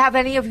 No? You have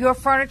any of your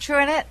furniture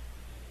in it?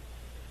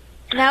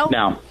 No?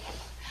 No.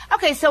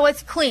 Okay, so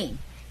it's clean.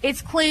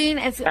 It's clean.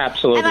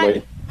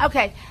 Absolutely.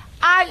 Okay.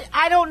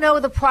 I don't know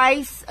the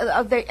price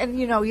of the, and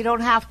you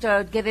don't have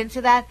to get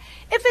into that.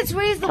 If it's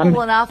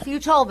reasonable enough, you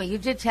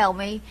did tell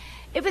me.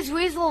 If it's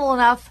reasonable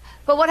enough,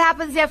 but what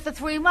happens after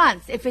 3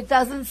 months? If it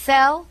doesn't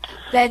sell,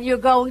 then you're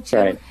going to,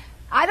 right.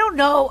 I don't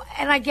know.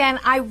 And again,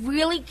 I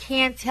really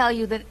can't tell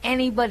you that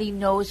anybody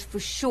knows for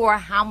sure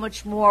how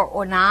much more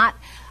or not.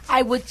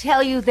 I would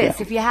tell you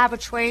this: if you have a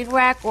train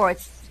wreck, or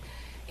it's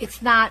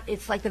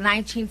like the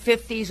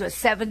 1950s or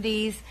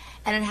 70s,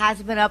 and it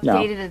hasn't been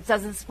updated, and it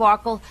doesn't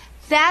sparkle,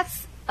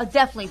 that's a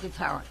definitely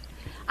deterrent.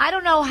 I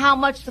don't know how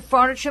much the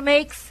furniture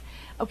makes,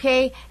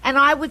 okay? And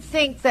I would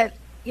think that,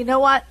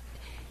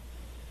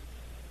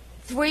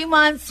 3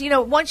 months,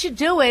 once you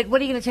do it, what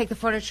are you going to take the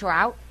furniture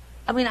out?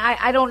 I mean,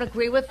 I don't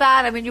agree with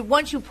that. I mean,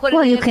 once you put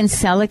Well, it you in, can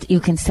sell it. You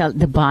can sell.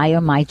 The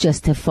buyer might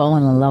just have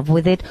fallen in love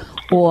with it,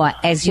 or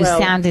as you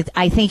sounded.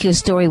 I think your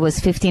story was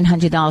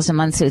 $1,500 a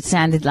month, so it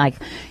sounded like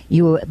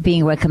you were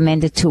being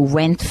recommended to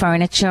rent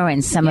furniture,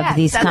 and some Yes, of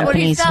these that's what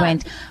companies he's done.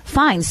 rent.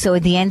 Fine. So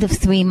at the end of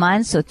 3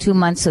 months, or 2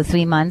 months, or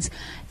 3 months,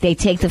 they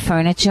take the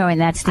furniture,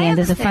 and that's the I end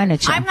of the understand.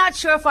 furniture. I'm not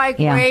sure if I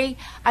agree. Yeah.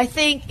 I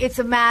think it's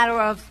a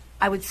matter of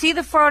I would see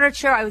the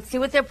furniture. I would see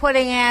what they're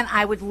putting in.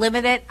 I would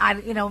limit it.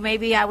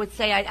 Maybe I would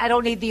say I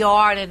don't need the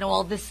art and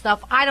all this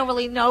stuff. I don't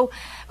really know.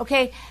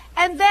 Okay.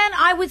 And then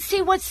I would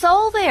see what's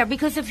sold there,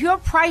 because if you're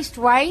priced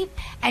right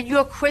and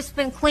you're crisp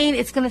and clean,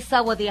 it's going to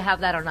sell whether you have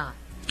that or not.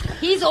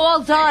 He's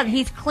all done.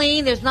 He's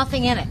clean. There's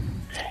nothing in it.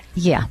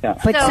 Yeah. Yeah.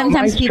 But So-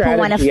 sometimes My people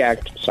want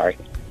strategy to. sorry.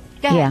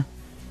 Go ahead. Yeah.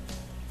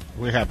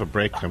 We have a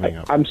break coming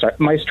up. I'm sorry.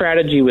 My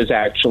strategy was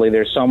actually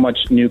there's so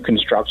much new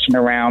construction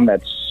around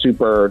that's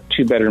super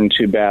 2-bedroom,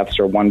 2 baths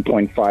or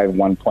 1.5,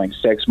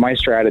 1.6. My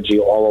strategy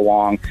all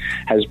along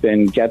has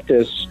been get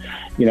this,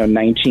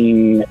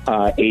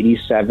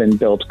 1987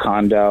 built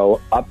condo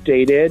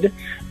updated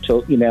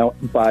to,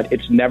 but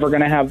it's never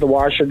going to have the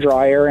washer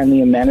dryer and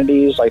the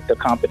amenities like the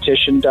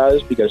competition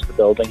does because the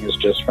building is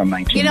just from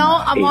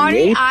 1988.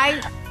 Marty,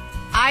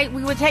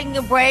 we were taking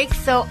a break,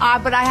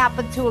 but I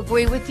happen to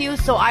agree with you.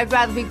 So I'd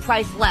rather be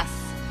priced less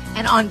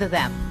and under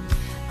them.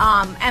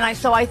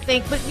 I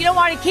think, but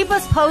Marty, keep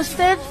us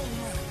posted.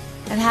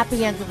 And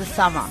happy end of the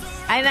summer.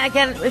 And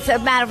again, it's a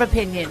matter of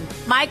opinion.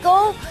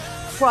 Michael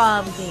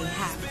from the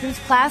Hamptons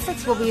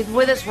Classics will be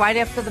with us right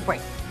after the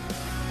break.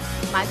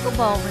 Michael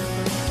Bowman,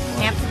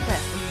 Hampton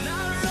Classics.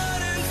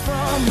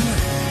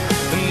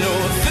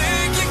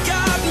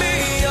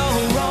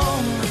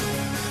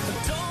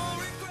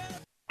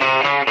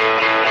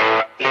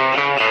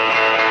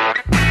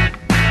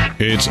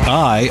 It's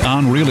Eye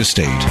on Real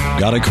Estate.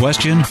 Got a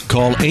question?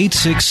 Call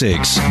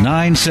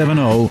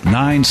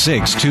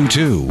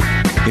 866-970-9622.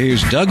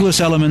 Here's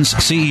Douglas Elliman's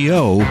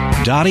CEO,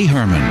 Dottie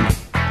Herman.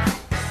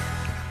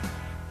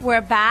 We're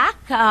back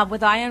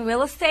with Eye on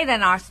Real Estate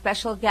and our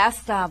special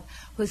guest,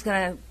 who's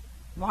going to,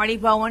 Marty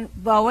Bowen,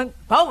 who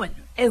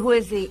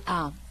is the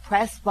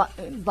press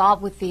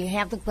involved with the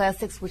Hampton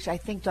Classics, which I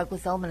think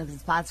Douglas Elliman has been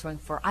sponsoring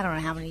for I don't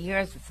know how many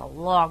years. It's a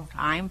long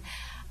time.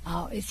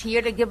 Is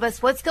here to give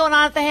us what's going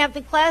on at the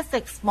Hampton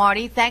Classics.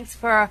 Marty, thanks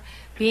for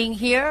being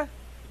here.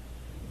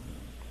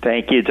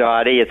 Thank you,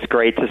 Dottie. It's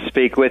great to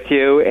speak with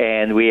you,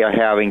 and we are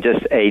having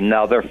just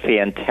another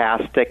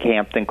fantastic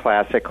Hampton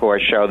Classic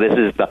Horse Show. This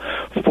is the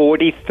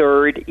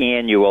 43rd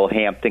annual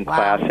Hampton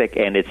Classic,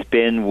 and it's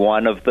been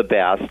one of the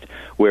best.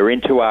 We're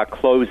into our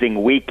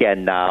closing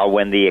weekend now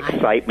when the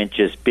excitement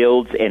just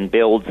builds and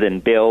builds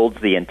and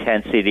builds. The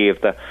intensity of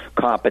the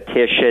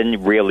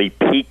competition really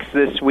peaks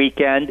this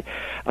weekend.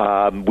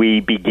 We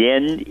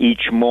begin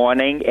each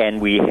morning,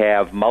 and we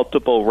have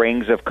multiple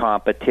rings of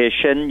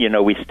competition.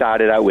 We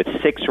started out with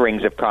 6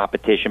 rings of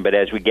competition, but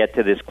as we get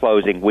to this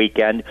closing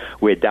weekend,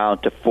 we're down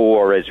to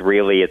 4, as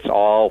really it's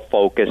all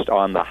focused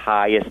on the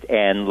highest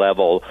end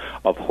level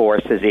of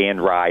horses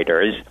and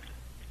riders.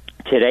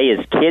 Today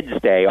is Kids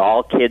Day.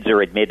 All kids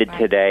are admitted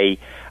today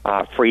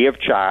free of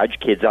charge.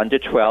 Kids under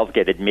 12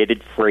 get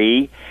admitted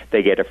free.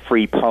 They get a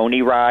free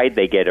pony ride.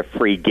 They get a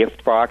free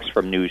gift box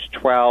from News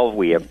 12.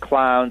 We have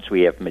clowns.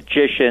 We have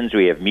magicians.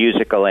 We have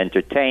musical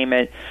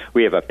entertainment.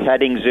 We have a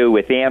petting zoo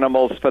with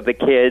animals for the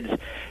kids.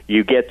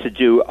 You get to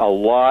do a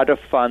lot of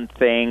fun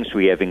things.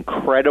 We have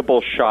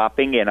incredible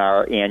shopping in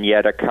our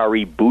Anietta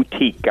Curry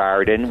Boutique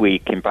Garden. We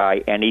can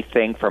buy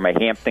anything from a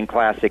Hampton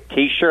Classic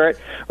T-shirt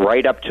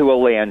right up to a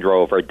Land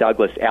Rover.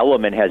 Douglas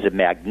Elliman has a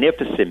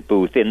magnificent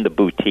booth in the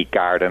Boutique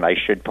Garden, I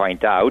should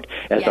point out,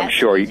 as I'm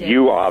sure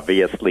you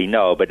obviously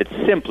know, but it's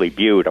simply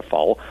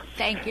beautiful.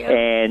 Thank you.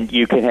 And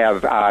you can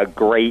have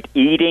great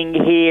eating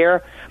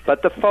here.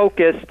 But the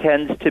focus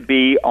tends to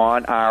be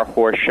on our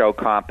horse show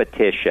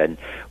competition.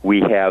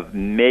 We have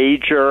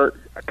major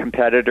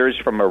competitors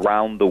from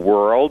around the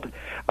world.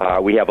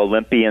 We have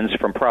Olympians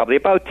from probably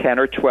about 10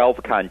 or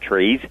 12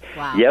 countries.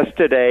 Wow.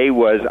 Yesterday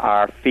was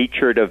our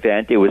featured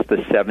event. It was the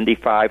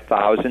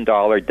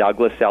 $75,000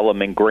 Douglas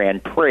Elliman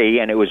Grand Prix,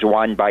 and it was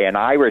won by an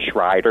Irish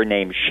rider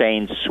named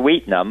Shane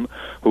Sweetnam,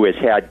 who has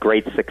had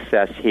great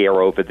success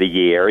here over the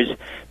years.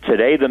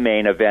 Today, the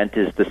main event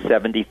is the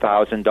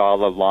 $70,000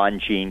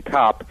 Longines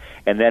Cup.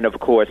 And then, of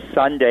course,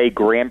 Sunday,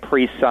 Grand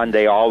Prix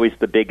Sunday, always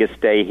the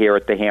biggest day here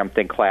at the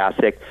Hampton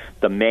Classic.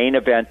 The main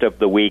event of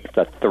the week,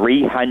 the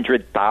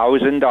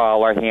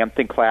 $300,000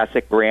 Hampton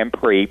Classic Grand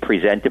Prix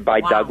presented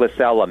by Douglas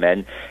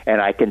Elliman. And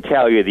I can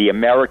tell you, the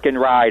American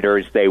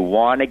riders, they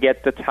want to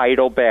get the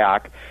title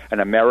back.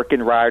 An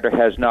American rider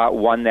has not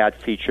won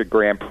that featured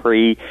Grand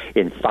Prix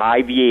in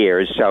 5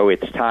 years. So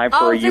it's time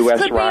for a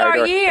U.S.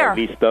 rider, at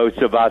least those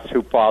of us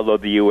who follow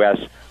the U.S.,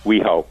 we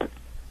hope.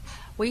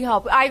 We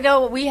hope. I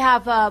know we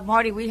have,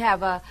 Marty, we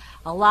have a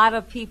lot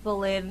of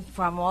people in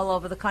from all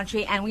over the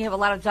country, and we have a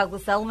lot of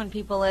Douglas Elliman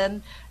people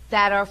in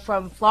that are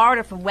from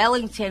Florida, from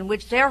Wellington,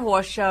 which their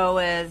horse show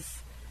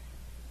is...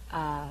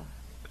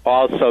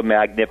 also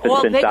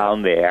magnificent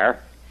down there.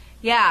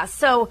 Yeah,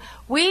 so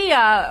we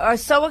are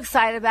so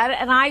excited about it.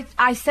 And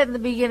I said in the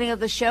beginning of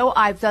the show,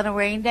 I've done a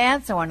rain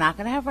dance, and we're not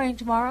going to have rain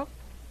tomorrow.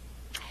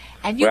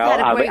 And you've had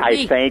a great week.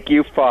 I thank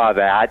you for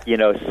that. You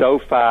know, so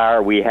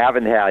far we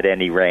haven't had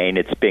any rain.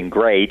 It's been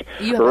great.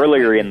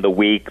 Earlier in the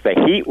week, the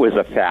heat was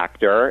a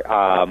factor,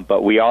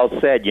 but we all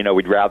said, you know,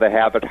 we'd rather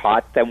have it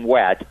hot than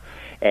wet.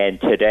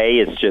 And today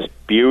it's just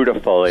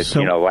beautiful. It's,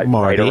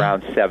 right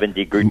around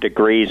 70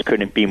 degrees.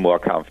 Couldn't be more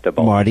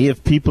comfortable. Marty,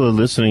 if people are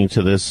listening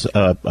to this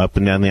up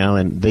and down the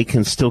island, they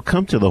can still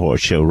come to the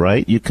horse show,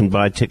 right? You can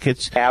buy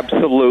tickets?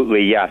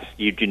 Absolutely, yes.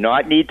 You do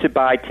not need to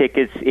buy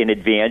tickets in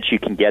advance. You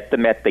can get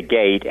them at the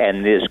gate.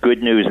 And there's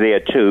good news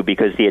there, too,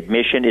 because the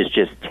admission is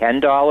just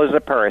 $10 a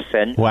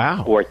person.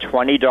 Wow. Or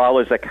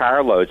 $20 a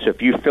carload. So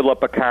if you fill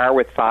up a car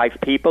with 5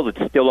 people,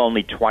 it's still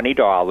only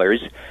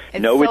 $20.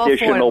 It's no so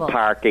additional affordable.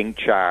 Parking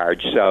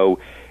charge. So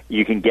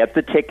you can get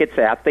the tickets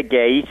at the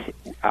gate.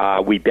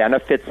 We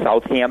benefit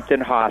Southampton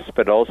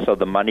Hospital, so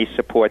the money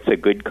supports a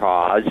good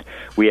cause.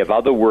 We have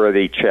other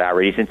worthy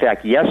charities. In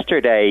fact,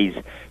 yesterday's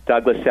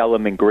Douglas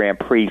Elliman Grand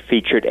Prix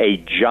featured a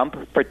jump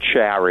for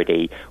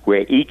charity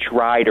where each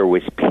rider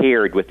was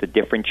paired with a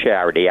different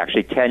charity,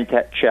 actually 10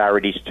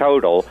 charities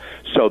total.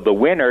 So the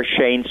winner,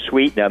 Shane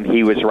Sweetnam,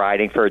 he was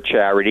riding for a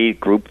charity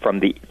group for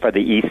the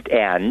East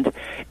End,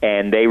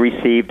 and they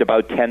received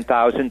about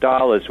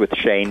 $10,000 with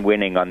Shane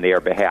winning on their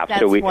behalf.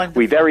 That's so we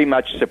wonderful. very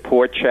much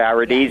support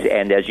charities,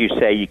 and as you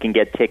say, you can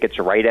get tickets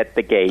right at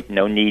the gate.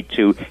 No need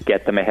to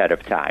get them ahead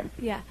of time.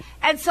 Yeah.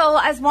 And so,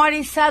 as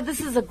Marty said, this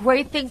is a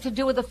great thing to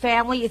do with a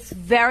family. It's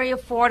very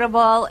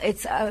affordable.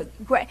 It's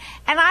great.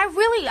 And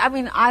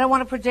I don't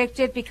want to predict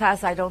it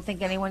because I don't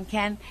think anyone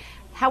can.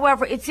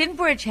 However, it's in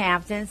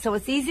Bridgehampton, so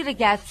it's easy to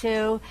get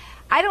to.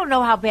 I don't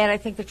know how bad I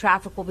think the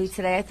traffic will be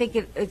today. I think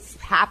it's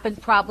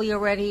happened probably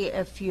already.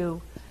 If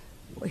you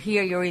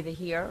here, you're either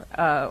here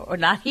or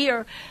not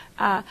here.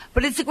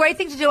 But it's a great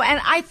thing to do. And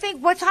I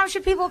think, what time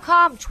should people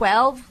come?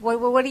 12?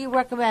 What do you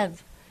recommend?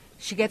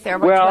 Should get there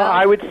by 12?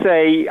 I would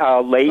say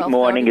late 12:30?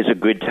 morning is a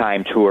good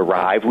time to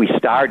arrive. We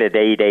start at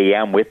 8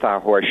 a.m. with our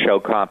horse show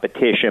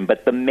competition,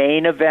 but the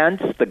main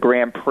events, the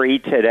Grand Prix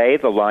today,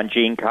 the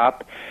Longines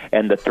Cup,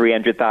 and the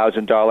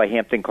 $300,000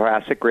 Hampton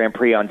Classic Grand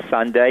Prix on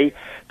Sunday.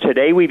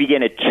 Today we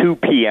begin at 2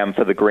 p.m.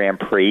 for the Grand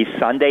Prix.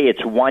 Sunday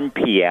it's 1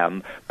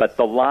 p.m., but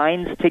the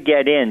lines to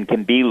get in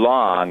can be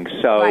long.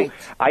 So Right.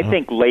 I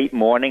think late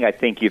morning, I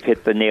think you've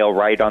hit the nail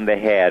right on the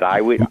head. I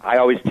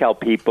always tell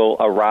people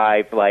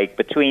arrive like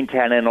between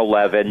 10 and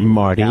 11.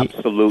 Marty,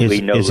 absolutely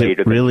is no it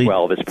later really- than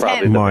 12 is probably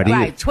 10, the Marty,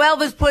 right.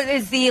 12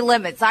 is the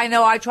limits. I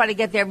know I try to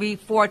get there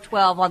before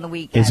 12 on the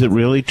weekend. Is it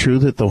really true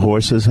that the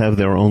horses have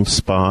their own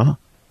spa?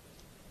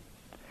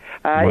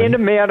 In a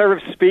manner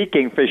of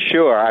speaking, for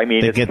sure. I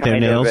mean, They it's get their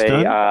kind nails of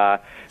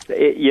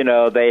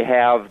done? they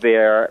have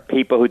their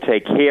people who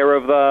take care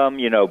of them.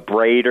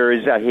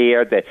 Braiders are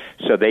here,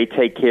 so they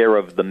take care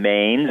of the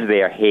manes,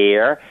 their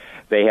hair.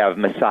 They have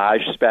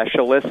massage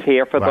specialists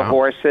here for the Wow.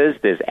 horses.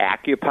 There's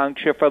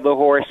acupuncture for the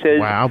horses.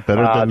 Wow,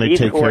 better than they these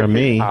take care of horses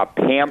me. are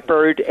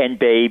pampered and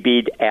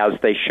babied as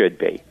they should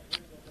be.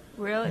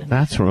 Really?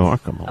 That's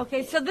remarkable.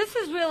 Okay, so this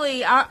is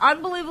really an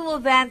unbelievable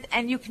event,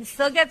 and you can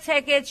still get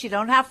tickets. You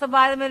don't have to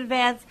buy them in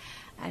advance,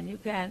 and you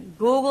can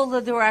Google the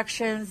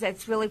directions.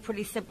 It's really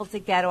pretty simple to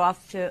get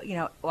off.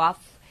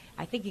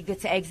 I think you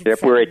get to exit. Yep,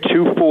 we're at 7.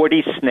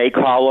 240 Snake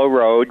Hollow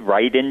Road,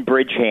 right in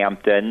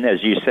Bridgehampton.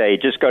 As you say,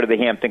 just go to the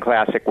Hampton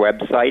Classic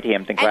website,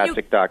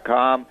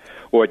 hamptonclassic.com,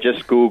 or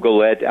just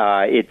Google it.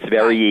 It's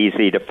very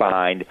easy to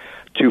find.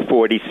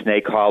 240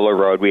 Snake Hollow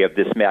Road. We have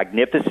this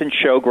magnificent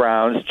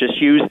showgrounds. Just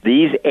use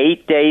these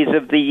 8 days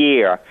of the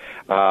year.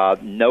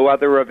 No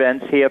other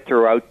events here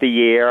throughout the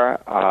year.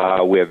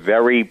 We're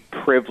very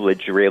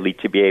privileged, really,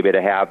 to be able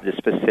to have this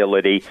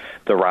facility.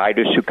 The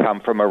riders who come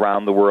from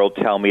around the world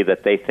tell me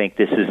that they think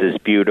this is as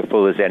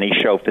beautiful as any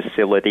show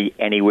facility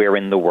anywhere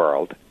in the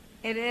world.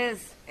 It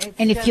is.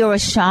 And if you're a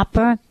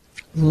shopper,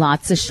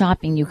 lots of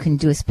shopping you can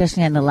do,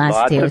 especially on the last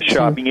Lots day or of two.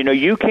 shopping.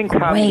 You can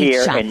come Great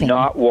here shopping. and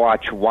not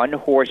watch one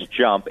horse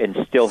jump and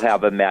still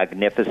have a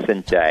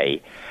magnificent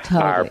day.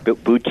 Totally. Our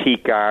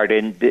boutique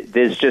garden,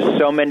 there's just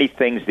so many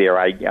things there.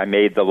 I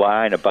made the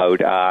line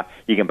about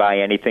you can buy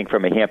anything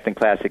from a Hampton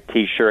Classic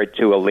T-shirt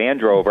to a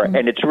Land Rover,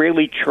 and it's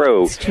really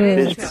true. It's true.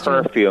 There's It's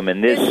perfume,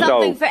 and there's There's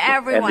something soap, for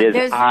everyone. and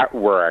there's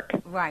artwork.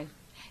 Right.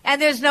 And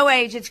there's no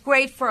age. It's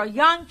great for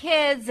young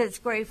kids. It's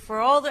great for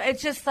older.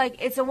 It's just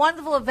it's a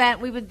wonderful event.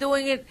 We've been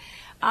doing it.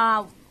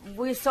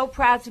 We're so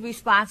proud to be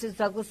sponsors,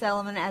 Douglas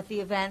Elliman, at the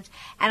event.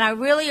 And I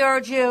really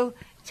urge you,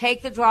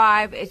 take the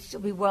drive. It'll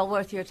be well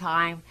worth your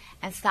time.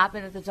 And stop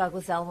in at the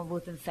Douglas Elliman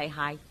booth and say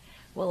hi.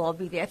 We'll all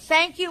be there.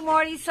 Thank you,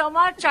 Marty, so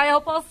much. I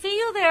hope I'll see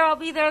you there. I'll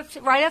be there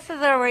right after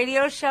the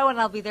radio show,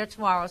 and I'll be there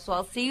tomorrow. So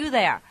I'll see you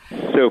there.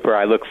 Super.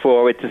 I look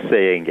forward to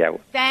seeing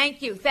you.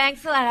 Thank you.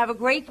 Thanks a lot. Have a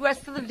great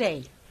rest of the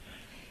day.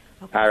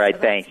 Okay, All right. so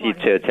that's Thanks. You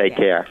Marty. too. Take Yeah.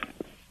 care.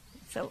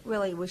 So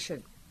really, we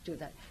should do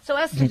that. So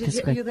Esther, Yeah, that's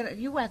great.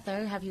 you went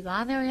there. Have you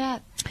gone there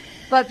yet?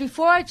 But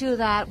before I do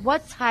that,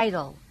 what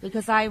title?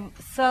 Because I'm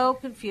so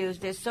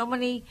confused. There's so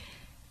many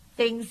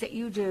things that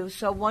you do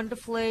so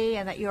wonderfully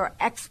and that you're an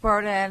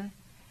expert in,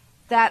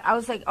 that I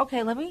was like,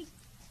 okay, let me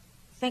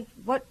think.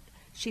 What,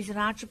 she's an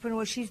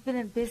entrepreneur. She's been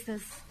in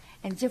business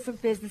and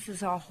different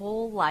businesses her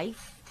whole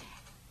life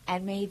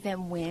and made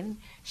them win.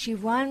 She's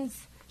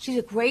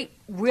a great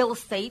real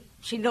estate.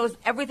 She knows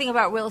everything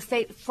about real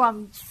estate,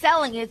 from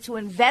selling it to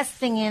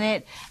investing in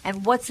it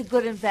and what's a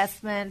good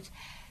investment.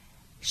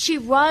 She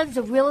runs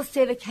a real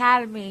estate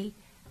academy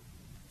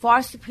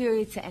far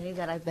superior to any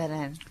that I've been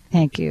in.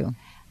 Thank you.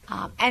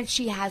 And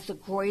she has the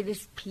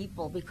greatest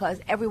people because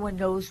everyone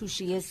knows who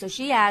she is. So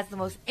she has the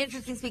most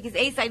interesting speakers.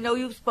 Ace, I know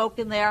you've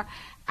spoken there,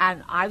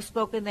 and I've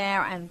spoken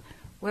there, and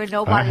where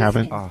nobody. I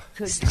haven't.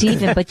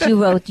 Stephen, but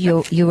you wrote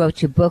your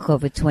book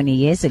over 20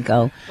 years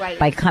ago, right,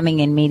 by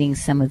coming and meeting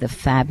some of the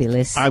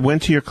fabulous. I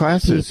went to your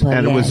classes, people,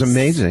 and it was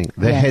amazing.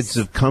 The Yes. heads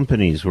of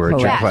companies were at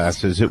your Correct.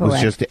 classes. It was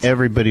Correct. just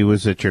everybody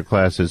was at your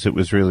classes. It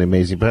was really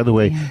amazing. By the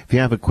way, if you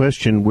have a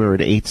question, we're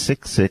at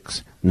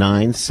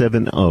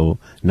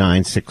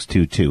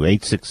 866-970-9622.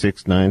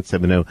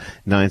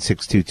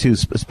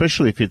 866-970-9622.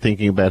 Especially if you're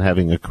thinking about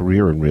having a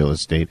career in real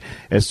estate,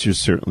 Esther's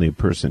certainly a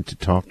person to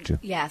talk to.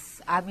 Yes.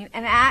 I mean,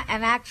 and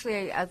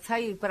actually, I'll tell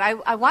you, but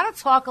I want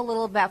to talk a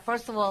little about,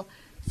 first of all,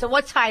 so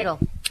what title?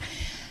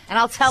 And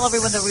I'll tell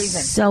everyone the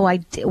reason. So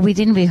we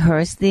didn't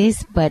rehearse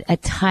this, but a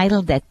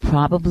title that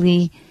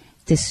probably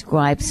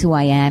describes who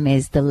I am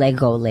is the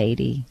Lego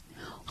Lady.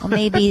 Or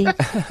maybe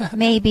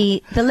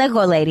the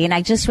Lego Lady. And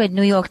I just read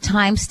New York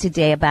Times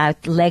today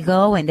about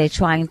Lego, and they're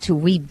trying to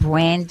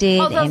rebrand it.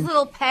 Oh, those and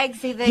little pegs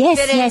they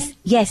fit in?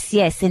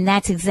 Yes. And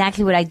that's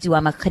exactly what I do.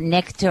 I'm a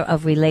connector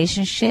of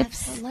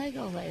relationships. That's the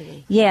Lego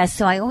Lady. Yeah,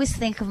 so I always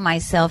think of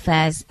myself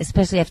as,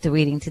 especially after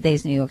reading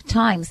today's New York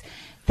Times,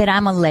 that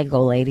I'm a Lego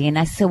lady.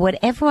 And so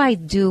whatever I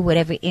do,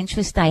 whatever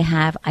interest I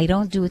have, I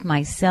don't do it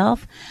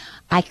myself.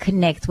 I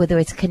connect, whether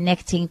it's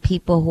connecting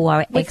people who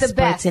are With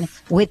experts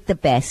with the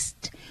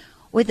best,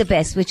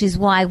 which is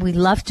why we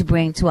love to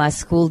bring to our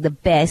school the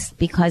best,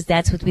 because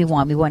that's what we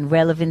want. We want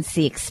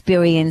relevancy,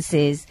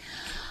 experiences,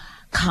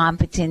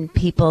 competent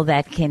people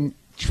that can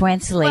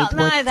translate.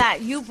 Well, none of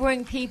that. You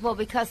bring people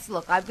because,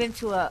 look, I've been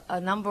to a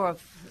number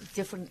of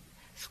different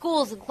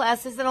schools and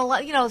classes,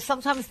 and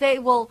sometimes they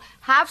will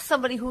have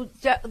somebody who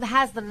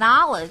has the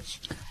knowledge,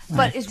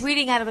 but is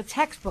reading out of a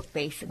textbook,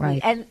 basically.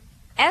 Right. And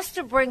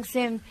Esther brings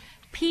in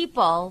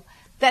people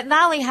that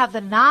not only have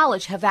the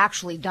knowledge, have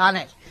actually done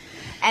it,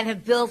 and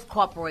have built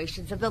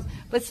corporations.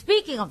 But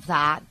speaking of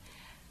that,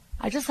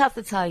 I just have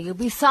to tell you,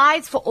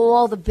 besides for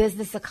all the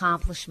business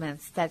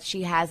accomplishments that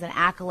she has and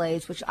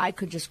accolades, which I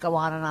could just go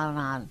on and on and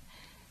on,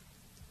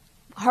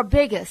 her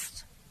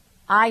biggest,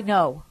 I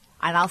know,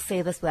 and I'll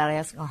say this without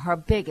asking her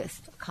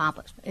biggest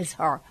accomplishment is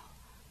her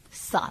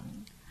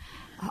son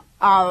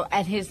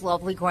and his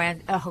lovely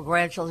her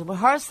grandchildren. But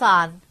her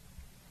son,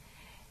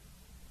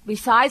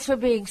 besides for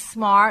being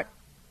smart,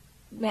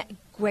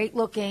 great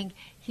looking,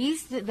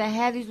 he's the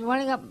head. He's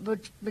running up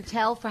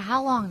Mattel for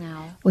how long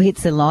now? Well,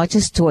 it's the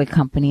largest toy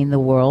company in the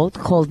world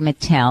called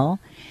Mattel,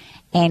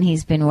 and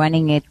he's been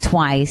running it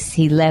twice.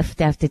 He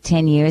left after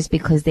 10 years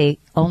because they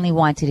only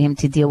wanted him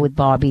to deal with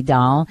Barbie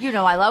doll. You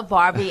know, I love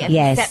Barbie, and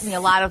Yes. he sent me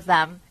a lot of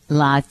them.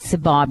 Lots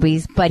of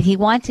Barbies, but he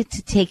wanted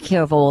to take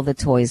care of all the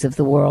toys of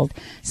the world.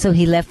 So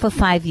he left for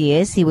 5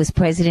 years. He was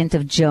president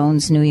of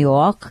Jones, New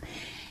York,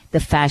 the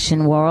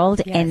fashion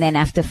world. Yes. And then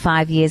after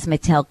 5 years,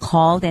 Mattel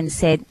called and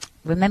said,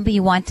 remember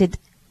you wanted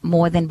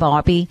more than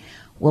Barbie?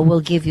 Well,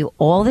 we'll give you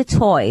all the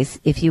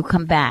toys if you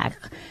come back.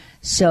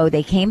 So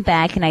they came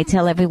back, and I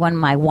tell everyone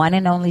my one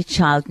and only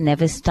child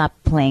never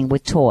stopped playing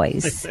with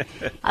toys.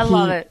 I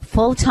love it.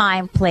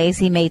 Full-time plays.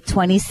 He made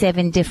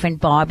 27 different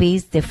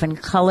Barbies,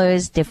 different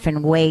colors,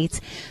 different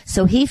weights.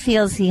 So he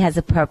feels he has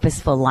a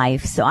purposeful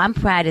life. So I'm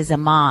proud as a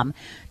mom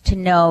to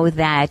know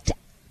that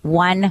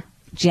one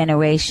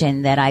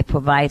generation that I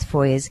provide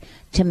for is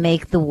to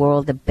make the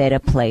world a better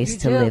place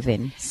to live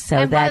in. So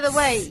and by that's, the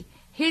way,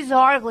 his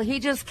article,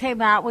 he just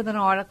came out with an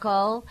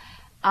article.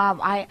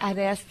 I had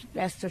asked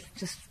Esther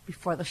just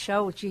before the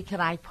show, gee, can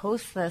I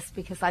post this?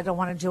 Because I don't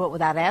want to do it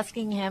without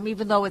asking him,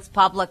 even though it's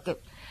public.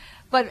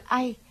 But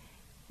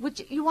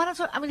you want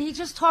to talk? I mean, he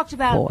just talked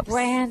about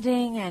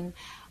branding, and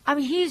I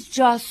mean, he's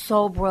just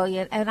so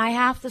brilliant. And I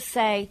have to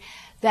say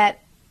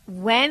that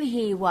when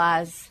he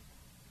was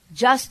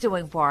just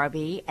doing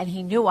Barbie, and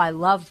he knew I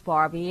loved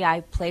Barbie.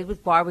 I played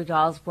with Barbie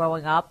dolls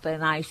growing up,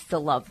 and I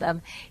still love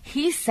them.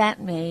 He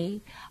sent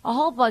me a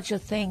whole bunch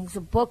of things,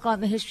 a book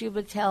on the history of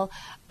Mattel,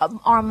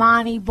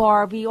 Armani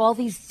Barbie, all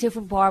these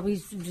different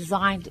Barbies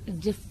designed in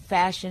different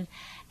fashion.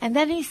 And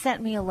then he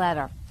sent me a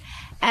letter.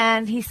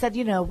 And he said,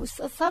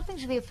 something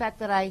to the effect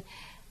that I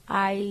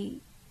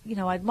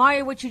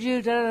admire what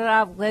you do,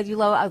 I'm glad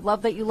I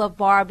love that you love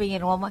Barbie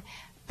and all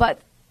but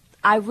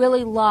I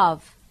really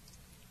love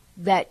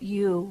that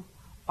you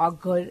are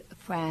good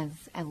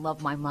friends and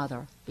love my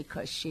mother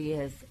because she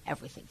is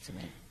everything to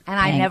me. And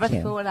I never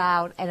threw it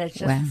out, and it's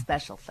just a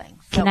special thing.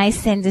 So, can I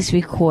send this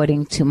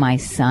recording to my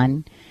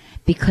son?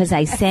 Because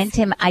I sent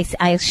him,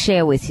 I'll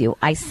share with you.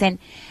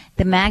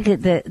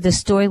 The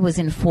story was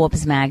in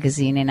Forbes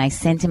magazine, and I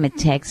sent him a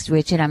text.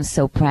 Richard, I'm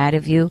so proud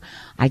of you.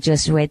 I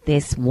just read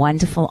this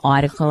wonderful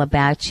article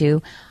about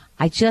you.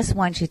 I just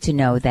want you to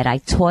know that I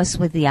toss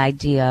with the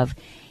idea of,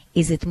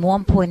 is it more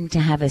important to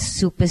have a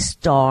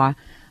superstar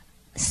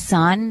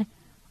son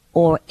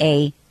or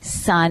a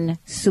son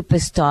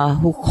superstar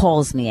who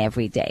calls me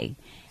every day?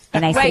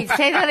 And I Wait, said,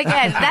 say that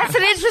again. That's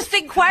an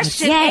interesting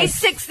question.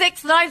 Yes.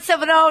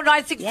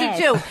 866-970-9622.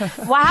 Yes.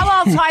 Well,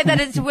 how I'll tie that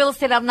into real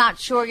estate, I'm not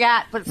sure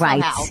yet, but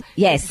Right. somehow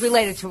Yes. it's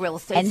related to real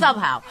estate. and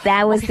somehow.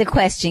 that was the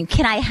question.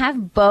 Can I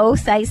have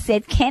both? I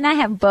said, can I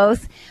have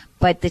both?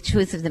 But the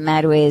truth of the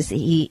matter is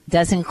he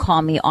doesn't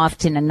call me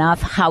often enough.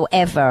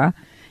 However,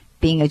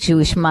 being a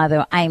Jewish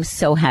mother, I am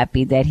so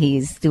happy that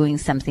he's doing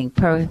something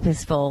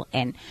purposeful.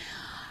 And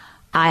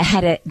I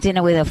had a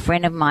dinner with a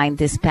friend of mine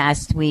this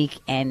past week,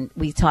 and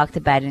we talked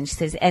about it. And she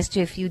says,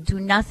 Esther, if you do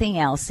nothing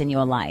else in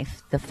your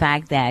life, the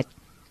fact that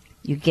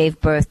you gave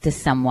birth to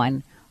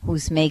someone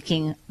who's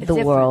making the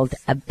difference. world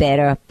a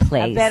better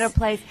place. A better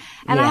place.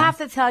 And I Yeah. have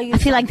to tell you, I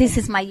feel like this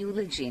is my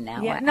eulogy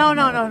now. Yeah, I no.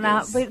 know it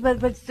is. But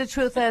the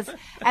truth is,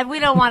 and we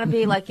don't want to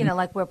be like,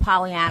 like we're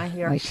Pollyanna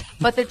here. Right.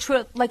 But the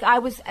truth,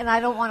 and I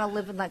don't want to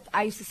live in, like,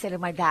 I used to say to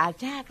my dad,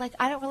 like,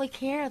 I don't really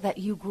care that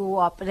you grew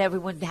up and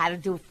everyone had to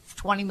do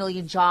 20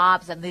 million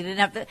jobs and they didn't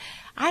have to.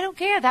 I don't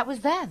care. That was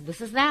then.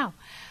 This is now.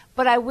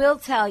 But I will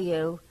tell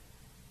you,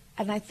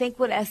 and I think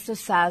what Esther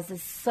says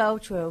is so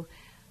true.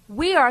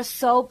 We are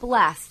so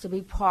blessed to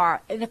be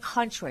part in a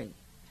country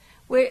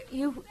where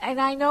and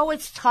I know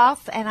it's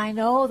tough, and I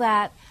know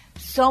that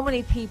so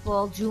many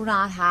people do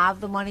not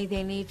have the money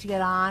they need to get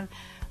on.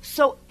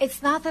 So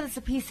it's not that it's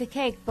a piece of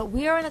cake, but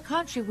we are in a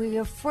country where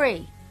you're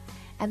free,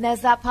 and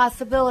there's that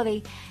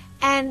possibility,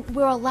 and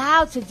we're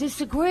allowed to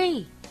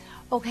disagree,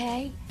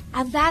 okay?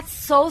 And that's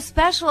so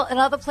special. In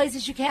other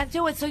places, you can't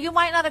do it. So you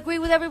might not agree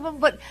with everyone,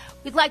 but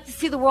we'd like to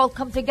see the world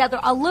come together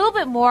a little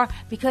bit more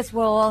because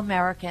we're all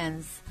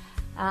Americans.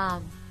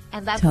 And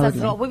that's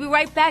Totally. all. We'll be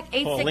right back.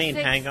 866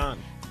 Pauline, hang on.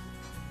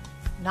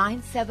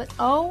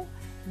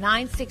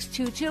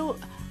 970-9622.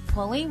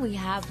 Pauline, we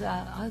have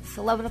it's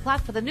 11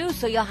 o'clock for the news,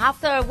 so you'll have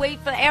to wait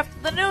for after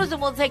the news,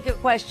 and we'll take your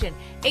question.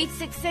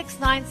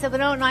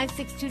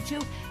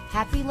 866-970-9622.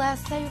 Happy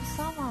last day of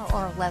summer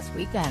or last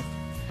weekend.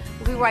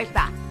 We'll be right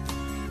back.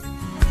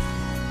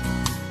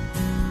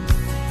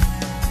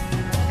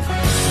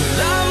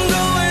 I'm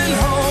going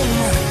home,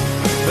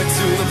 but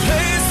to the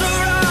place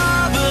where I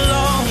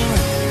belong,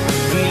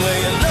 and where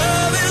your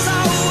love has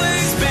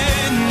always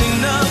been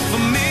enough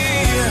for me.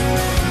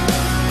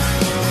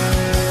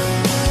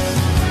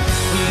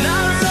 I'm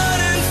not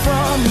running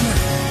from,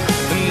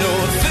 no, I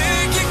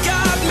think you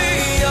got me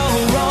all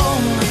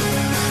wrong.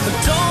 I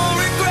don't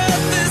regret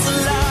this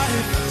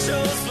life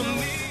just for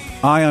me.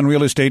 Eye on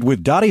Real Estate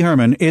with Dottie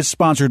Herman is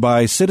sponsored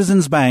by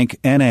Citizens Bank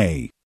N.A.